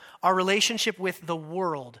lastly, our relationship with the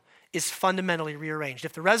world is fundamentally rearranged.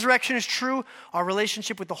 If the resurrection is true, our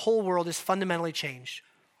relationship with the whole world is fundamentally changed.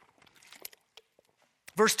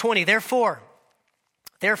 Verse 20, therefore,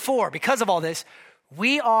 because of all this,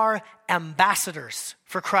 we are ambassadors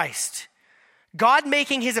for Christ, God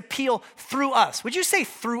making his appeal through us. Would you say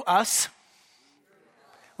through us?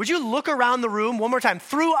 Would you look around the room one more time?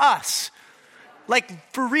 Through us.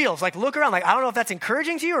 Like for reals, like look around. Like, I don't know if that's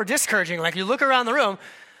encouraging to you or discouraging. Like you look around the room.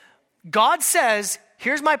 God says,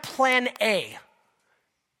 here's my plan A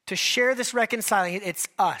to share this reconciling. It's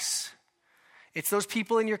us. It's those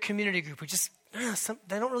people in your community group who just,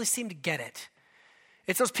 they don't really seem to get it.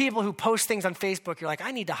 It's those people who post things on Facebook. You're like,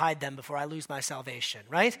 I need to hide them before I lose my salvation,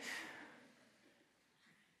 right?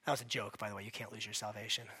 That was a joke, by the way. You can't lose your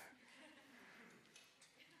salvation.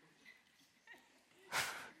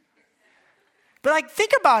 But like,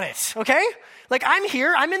 think about it, okay? Like, I'm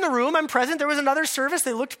here, I'm in the room, I'm present. There was another service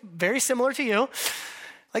that looked very similar to you.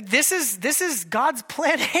 Like, this is God's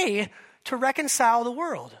plan A to reconcile the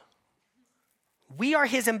world. We are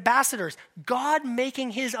his ambassadors, God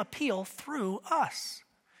making his appeal through us.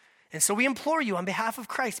 And so we implore you on behalf of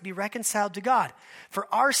Christ to be reconciled to God for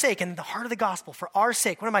our sake, and the heart of the gospel, for our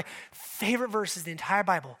sake. One of my favorite verses in the entire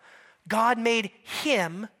Bible. God made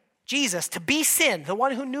him, Jesus, to be sin, the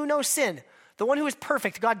one who knew no sin, the one who is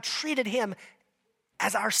perfect. God treated him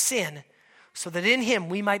as our sin so that in him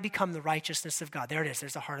we might become the righteousness of God. There it is.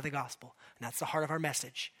 There's the heart of the gospel. And that's the heart of our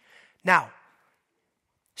message. Now,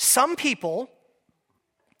 some people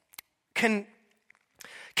can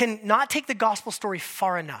not take the gospel story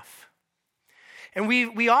far enough. And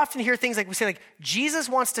we often hear things like, we say like, Jesus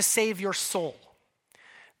wants to save your soul.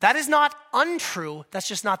 That is not untrue. That's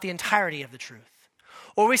just not the entirety of the truth.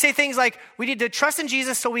 Or we say things like, we need to trust in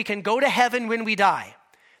Jesus so we can go to heaven when we die.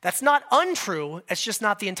 That's not untrue. It's just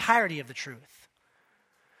not the entirety of the truth.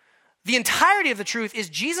 The entirety of the truth is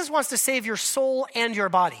Jesus wants to save your soul and your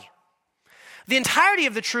body. The entirety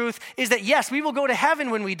of the truth is that, yes, we will go to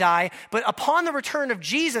heaven when we die, but upon the return of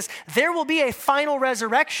Jesus, there will be a final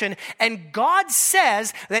resurrection, and God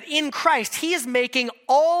says that in Christ, he is making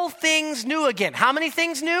all things new again. How many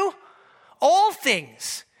things new? All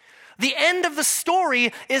things. The end of the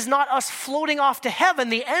story is not us floating off to heaven.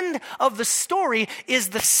 The end of the story is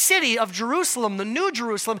the city of Jerusalem, the new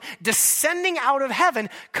Jerusalem, descending out of heaven,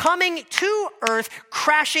 coming to earth,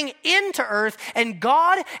 crashing into earth, and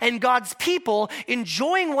God and God's people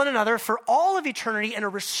enjoying one another for all of eternity in a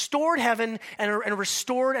restored heaven and a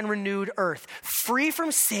restored and renewed earth, free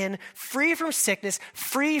from sin, free from sickness,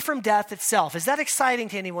 free from death itself. Is that exciting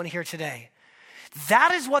to anyone here today?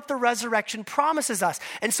 That is what the resurrection promises us.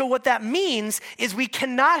 And so what that means is we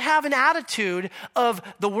cannot have an attitude of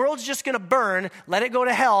the world's just going to burn, let it go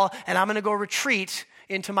to hell, and I'm going to go retreat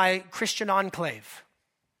into my Christian enclave.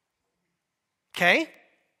 Okay?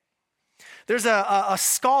 There's a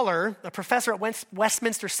scholar, a professor at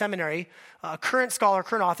Westminster Seminary, a current scholar,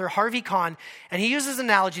 current author, Harvey Kahn, and he uses an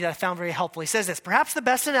analogy that I found very helpful. He says this, perhaps the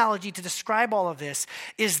best analogy to describe all of this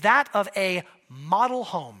is that of a model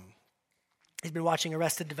home. He's been watching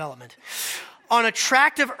Arrested Development. On a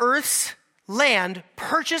tract of earth's land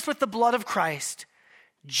purchased with the blood of Christ,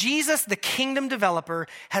 Jesus, the kingdom developer,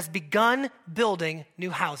 has begun building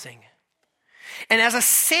new housing. And as a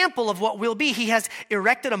sample of what will be, he has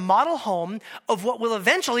erected a model home of what will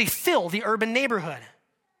eventually fill the urban neighborhood.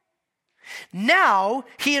 Now,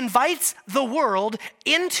 he invites the world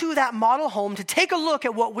into that model home to take a look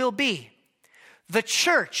at what will be. The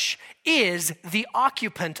church is the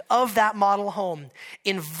occupant of that model home,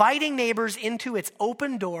 inviting neighbors into its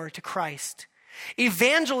open door to Christ.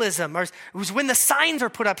 Evangelism was when the signs are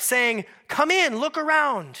put up saying, come in, look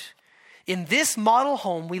around. In this model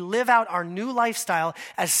home, we live out our new lifestyle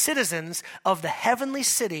as citizens of the heavenly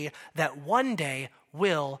city that one day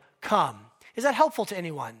will come. Is that helpful to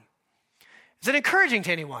anyone? Is it encouraging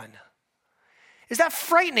to anyone? Is that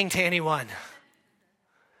frightening to anyone?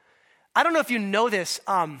 I don't know if you know this.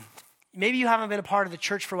 Maybe you haven't been a part of the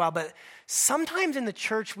church for a while, but sometimes in the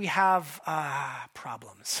church we have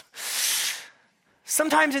problems.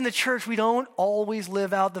 Sometimes in the church we don't always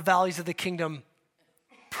live out the values of the kingdom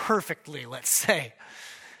perfectly, let's say.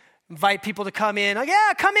 Invite people to come in. Like,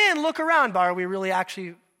 yeah, come in, look around. But are we really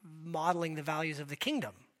actually modeling the values of the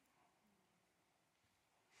kingdom?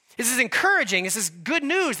 This is encouraging. This is good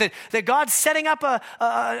news that God's setting up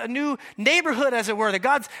a new neighborhood, as it were, that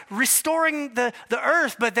God's restoring the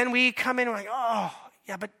earth, but then we come in and we're like, oh,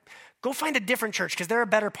 yeah, but go find a different church because they're a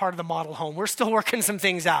better part of the model home. We're still working some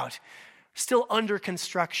things out. Still under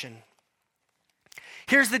construction.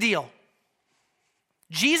 Here's the deal.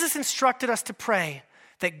 Jesus instructed us to pray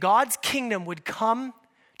that God's kingdom would come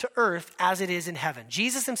to earth as it is in heaven.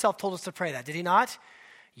 Jesus himself told us to pray that, did he not?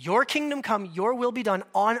 Your kingdom come, your will be done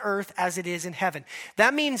on earth as it is in heaven.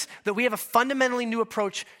 That means that we have a fundamentally new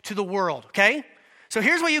approach to the world, okay? So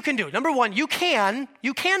here's what you can do. Number one, you can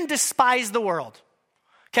despise the world.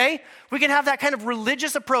 Okay? We can have that kind of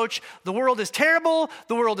religious approach. The world is terrible.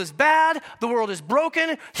 The world is bad. The world is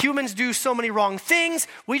broken. Humans do so many wrong things.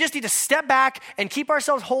 We just need to step back and keep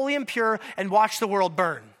ourselves holy and pure and watch the world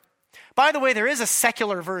burn. By the way, there is a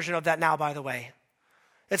secular version of that now, by the way.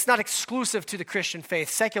 It's not exclusive to the Christian faith.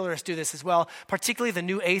 Secularists do this as well, particularly the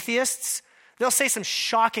new atheists. They'll say some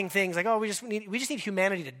shocking things like, oh, we just need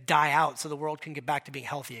humanity to die out so the world can get back to being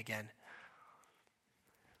healthy again.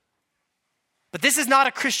 But this is not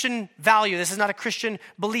a Christian value. This is not a Christian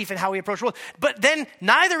belief in how we approach the world. But then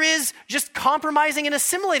neither is just compromising and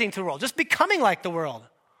assimilating to the world, just becoming like the world.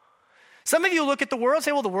 Some of you look at the world and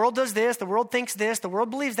say, well, the world does this, the world thinks this, the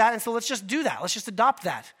world believes that, and so let's just do that. Let's just adopt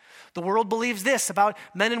that. The world believes this about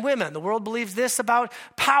men and women. The world believes this about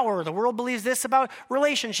power. The world believes this about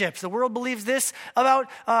relationships. The world believes this about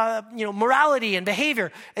morality and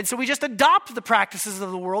behavior. And so we just adopt the practices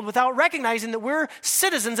of the world without recognizing that we're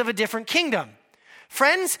citizens of a different kingdom.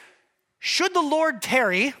 Friends, should the Lord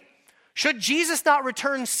tarry, should Jesus not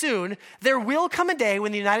return soon, there will come a day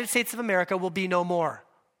when the United States of America will be no more.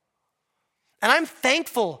 And I'm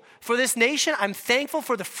thankful for this nation. I'm thankful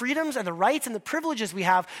for the freedoms and the rights and the privileges we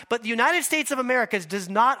have. But the United States of America does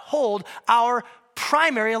not hold our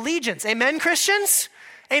primary allegiance. Amen, Christians?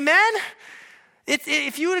 Amen?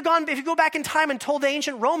 If you go back in time and told the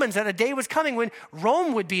ancient Romans that a day was coming when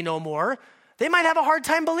Rome would be no more, they might have a hard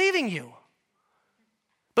time believing you.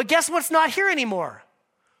 But guess what's not here anymore?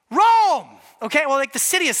 Rome! Okay, well, the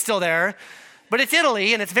city is still there. But it's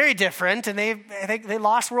Italy, and it's very different, and they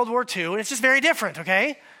lost World War II, and it's just very different,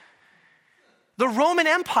 okay? The Roman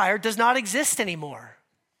Empire does not exist anymore.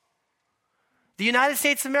 The United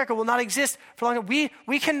States of America will not exist for long.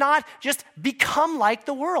 We cannot just become like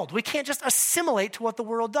the world. We can't just assimilate to what the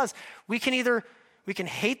world does. We can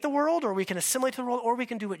hate the world, or we can assimilate to the world, or we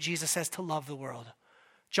can do what Jesus says, to love the world.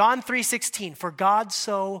 John 3:16, for God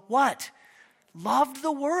so what? Loved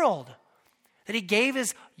the world, that he gave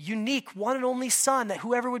his unique one and only son, that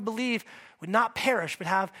whoever would believe would not perish but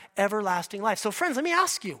have everlasting life. So friends, let me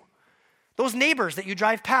ask you, those neighbors that you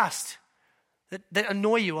drive past that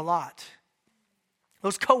annoy you a lot,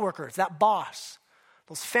 those coworkers, that boss,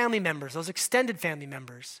 those family members, those extended family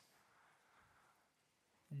members,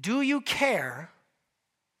 do you care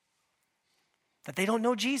that they don't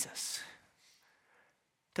know Jesus?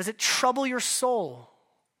 Does it trouble your soul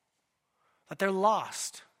that they're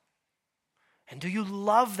lost? And do you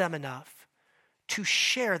love them enough to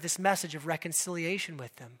share this message of reconciliation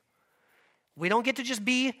with them? We don't get to just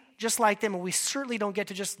be just like them, and we certainly don't get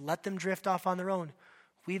to just let them drift off on their own.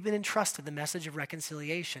 We've been entrusted the message of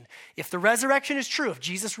reconciliation. If the resurrection is true, if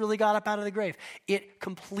Jesus really got up out of the grave, it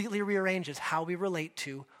completely rearranges how we relate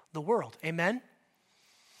to the world. Amen?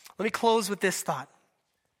 Let me close with this thought.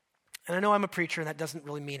 And I know I'm a preacher, and that doesn't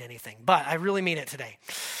really mean anything, but I really mean it today.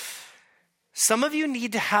 Some of you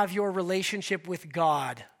need to have your relationship with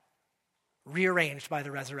God rearranged by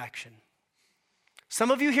the resurrection.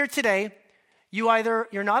 Some of you here today,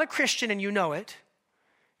 you're not a Christian and you know it,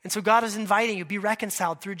 and so God is inviting you, be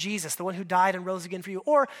reconciled through Jesus, the one who died and rose again for you.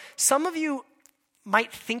 Or some of you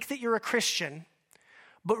might think that you're a Christian,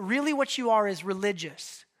 but really what you are is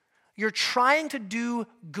religious. You're trying to do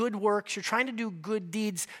good works, you're trying to do good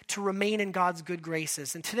deeds to remain in God's good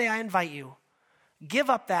graces. And today I invite you, give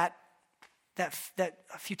up that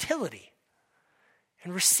futility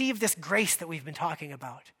and receive this grace that we've been talking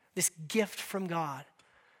about, this gift from God,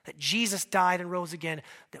 that Jesus died and rose again,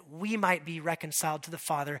 that we might be reconciled to the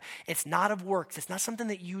Father. It's not of works. It's not something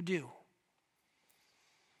that you do.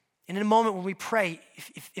 And in a moment when we pray,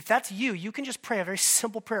 if that's you, you can just pray a very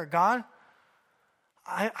simple prayer. God,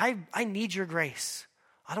 I need your grace.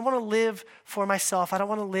 I don't want to live for myself. I don't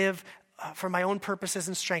want to live for my own purposes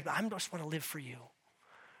and strength. I just want to live for you.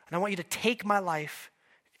 And I want you to take my life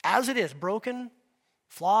as it is, broken,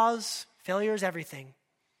 flaws, failures, everything.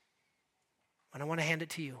 And I want to hand it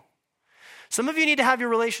to you. Some of you need to have your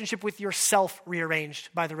relationship with yourself rearranged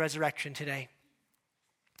by the resurrection today.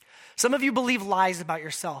 Some of you believe lies about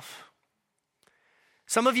yourself.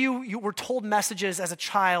 Some of you were told messages as a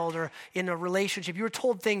child or in a relationship. You were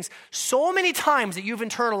told things so many times that you've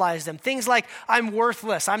internalized them. Things like, I'm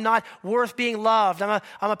worthless. I'm not worth being loved. I'm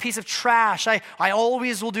a piece of trash. I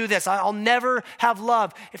always will do this. I'll never have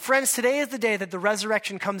love. And friends, today is the day that the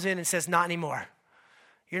resurrection comes in and says, not anymore.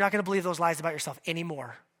 You're not going to believe those lies about yourself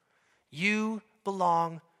anymore. You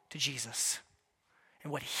belong to Jesus.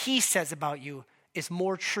 And what he says about you is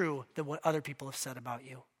more true than what other people have said about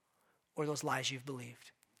you, or those lies you've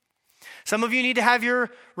believed. Some of you need to have your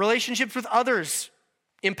relationships with others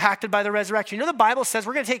impacted by the resurrection. You know, the Bible says,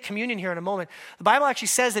 we're going to take communion here in a moment. The Bible actually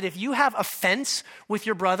says that if you have offense with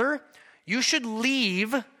your brother, You should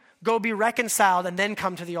leave, go be reconciled, and then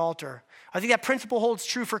come to the altar. I think that principle holds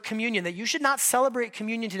true for communion, that you should not celebrate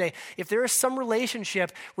communion today if there is some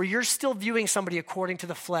relationship where you're still viewing somebody according to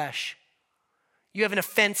the flesh. You have an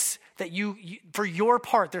offense that you for your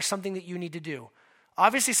part, there's something that you need to do.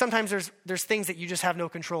 Obviously, sometimes there's things that you just have no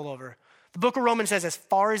control over. The book of Romans says, as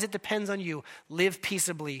far as it depends on you, live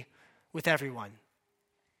peaceably with everyone.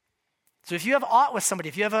 So if you have aught with somebody,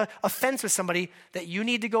 if you have an offense with somebody that you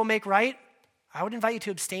need to go make right, I would invite you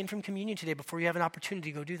to abstain from communion today before you have an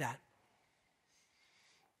opportunity to go do that.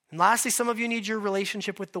 And lastly, some of you need your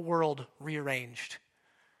relationship with the world rearranged.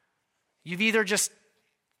 You've either just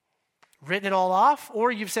written it all off,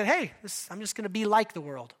 or you've said, hey, I'm just going to be like the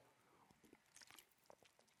world.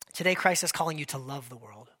 Today, Christ is calling you to love the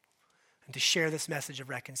world and to share this message of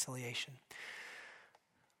reconciliation.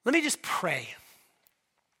 Let me just pray,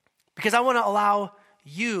 because I want to allow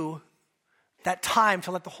you that time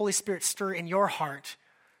to let the Holy Spirit stir in your heart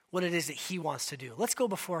what it is that he wants to do. Let's go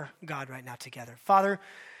before God right now together. Father,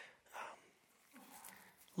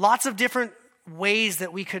 lots of different ways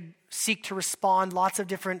that we could seek to respond, lots of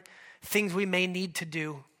different things we may need to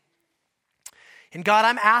do. And God,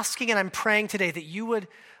 I'm asking and I'm praying today that you would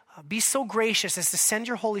be so gracious as to send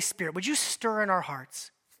your Holy Spirit. Would you stir in our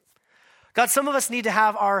hearts? God, some of us need to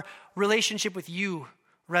have our relationship with you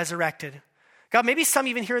resurrected. God, maybe some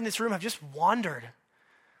even here in this room have just wandered.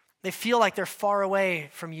 They feel like they're far away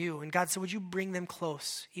from you. And God, so would you bring them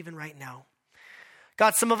close even right now?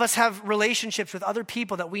 God, some of us have relationships with other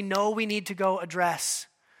people that we know we need to go address.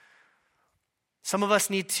 Some of us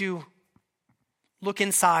need to look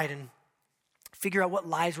inside and figure out what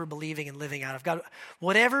lies we're believing and living out of. God,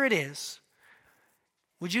 whatever it is,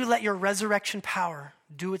 would you let your resurrection power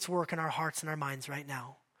do its work in our hearts and our minds right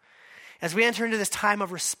now? As we enter into this time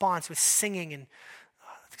of response with singing and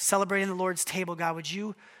celebrating the Lord's table, God, would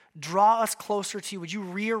you draw us closer to you? Would you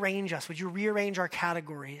rearrange us? Would you rearrange our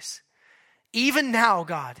categories? Even now,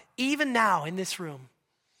 God, even now in this room,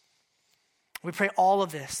 we pray all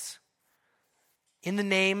of this in the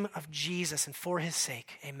name of Jesus and for his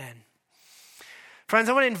sake. Amen. Friends,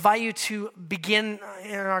 I want to invite you to begin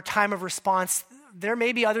in our time of response. There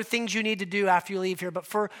may be other things you need to do after you leave here, but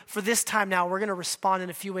for this time now, we're going to respond in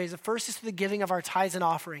a few ways. The first is through the giving of our tithes and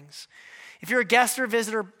offerings. If you're a guest or a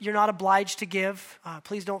visitor, you're not obliged to give.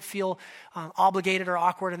 Please don't feel obligated or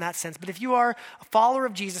awkward in that sense. But if you are a follower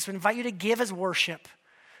of Jesus, we invite you to give as worship,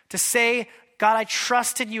 to say, God, I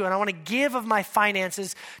trust in you, and I want to give of my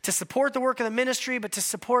finances to support the work of the ministry, but to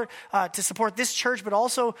support this church, but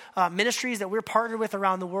also ministries that we're partnered with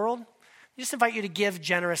around the world. We just invite you to give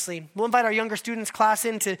generously. We'll invite our younger students class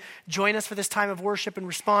in to join us for this time of worship and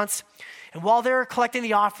response. And while they're collecting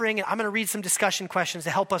the offering, I'm going to read some discussion questions to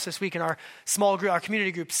help us this week in our small group, our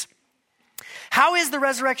community groups. How is the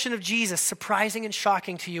resurrection of Jesus surprising and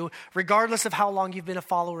shocking to you, regardless of how long you've been a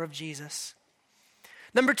follower of Jesus?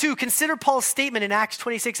 Number 2, consider Paul's statement in Acts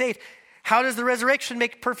 26:8. How does the resurrection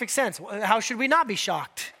make perfect sense? How should we not be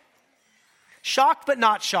shocked? Shocked but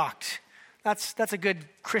not shocked. That's a good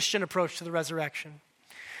Christian approach to the resurrection.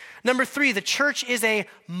 Number 3, the church is a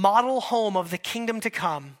model home of the kingdom to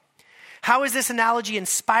come. How is this analogy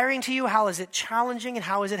inspiring to you? How is it challenging, and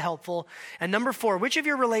how is it helpful? And number 4, which of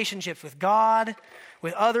your relationships with God,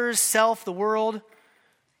 with others, self, the world,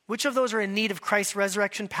 which of those are in need of Christ's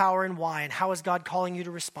resurrection power, and why? And how is God calling you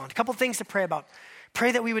to respond? A couple things to pray about.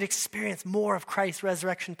 Pray that we would experience more of Christ's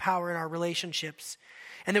resurrection power in our relationships,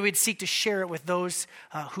 and that we'd seek to share it with those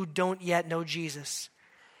who don't yet know Jesus.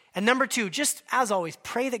 And number 2, just as always,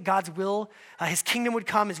 pray that God's will, his kingdom would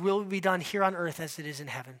come, his will would be done here on earth as it is in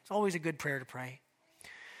heaven. It's always a good prayer to pray.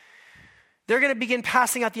 They're going to begin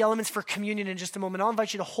passing out the elements for communion in just a moment. I'll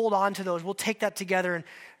invite you to hold on to those. We'll take that together. And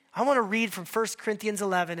I want to read from 1 Corinthians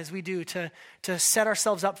 11 as we do to set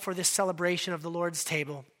ourselves up for this celebration of the Lord's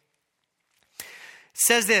table. It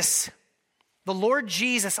says this: the Lord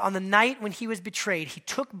Jesus, on the night when he was betrayed, he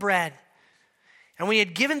took bread, and when he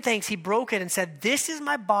had given thanks, he broke it and said, "This is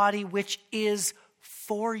my body, which is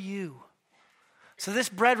for you." So this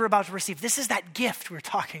bread we're about to receive, this is that gift we're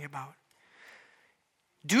talking about.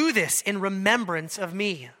 Do this in remembrance of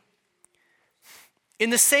me. In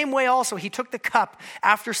the same way also, he took the cup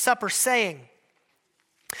after supper, saying,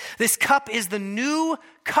 "This cup is the new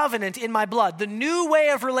covenant in my blood," the new way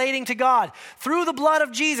of relating to God through the blood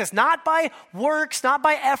of Jesus, not by works, not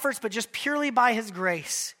by efforts, but just purely by his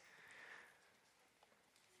grace.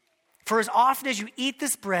 For as often as you eat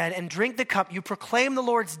this bread and drink the cup, you proclaim the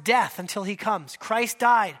Lord's death until he comes. Christ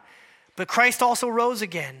died, but Christ also rose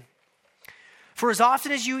again. For as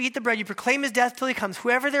often as you eat the bread, you proclaim his death till he comes.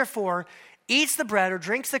 Whoever therefore eats the bread or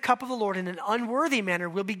drinks the cup of the Lord in an unworthy manner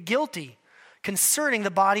will be guilty concerning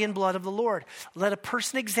the body and blood of the Lord. Let a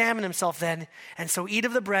person examine himself then, and so eat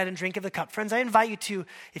of the bread and drink of the cup. Friends, I invite you to,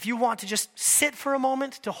 if you want to just sit for a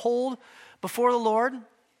moment to hold before the Lord.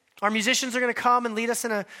 Our musicians are going to come and lead us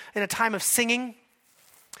in a time of singing.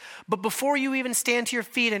 But before you even stand to your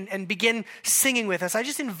feet and begin singing with us, I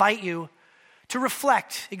just invite you to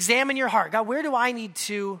reflect, examine your heart. God, where do I need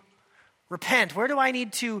to repent? Where do I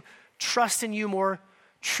need to trust in you more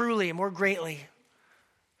truly and more greatly?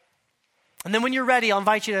 And then when you're ready, I'll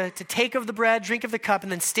invite you to take of the bread, drink of the cup,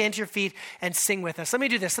 and then stand to your feet and sing with us. Let me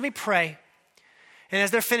do this. Let me pray. And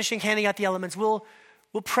as they're finishing handing out the elements, we'll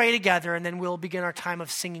pray together, and then we'll begin our time of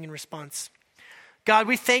singing in response. God,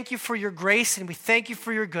 we thank you for your grace, and we thank you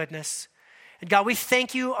for your goodness. And God, we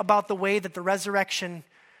thank you about the way that the resurrection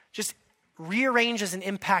just rearranges and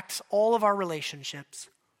impacts all of our relationships.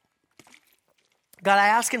 God, I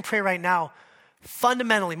ask and pray right now,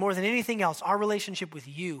 fundamentally, more than anything else, our relationship with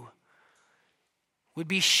you would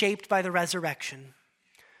be shaped by the resurrection.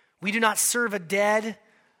 We do not serve a dead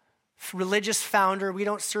religious founder. We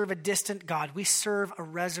don't serve a distant God. We serve a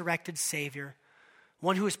resurrected Savior,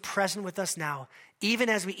 one who is present with us now. Even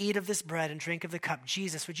as we eat of this bread and drink of the cup,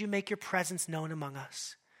 Jesus, would you make your presence known among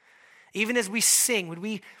us? Even as we sing, would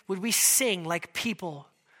we sing like people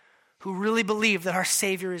who really believe that our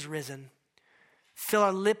Savior is risen? Fill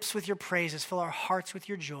our lips with your praises. Fill our hearts with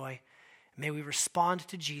your joy. May we respond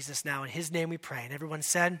to Jesus now. In his name we pray. And everyone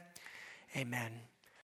said, amen.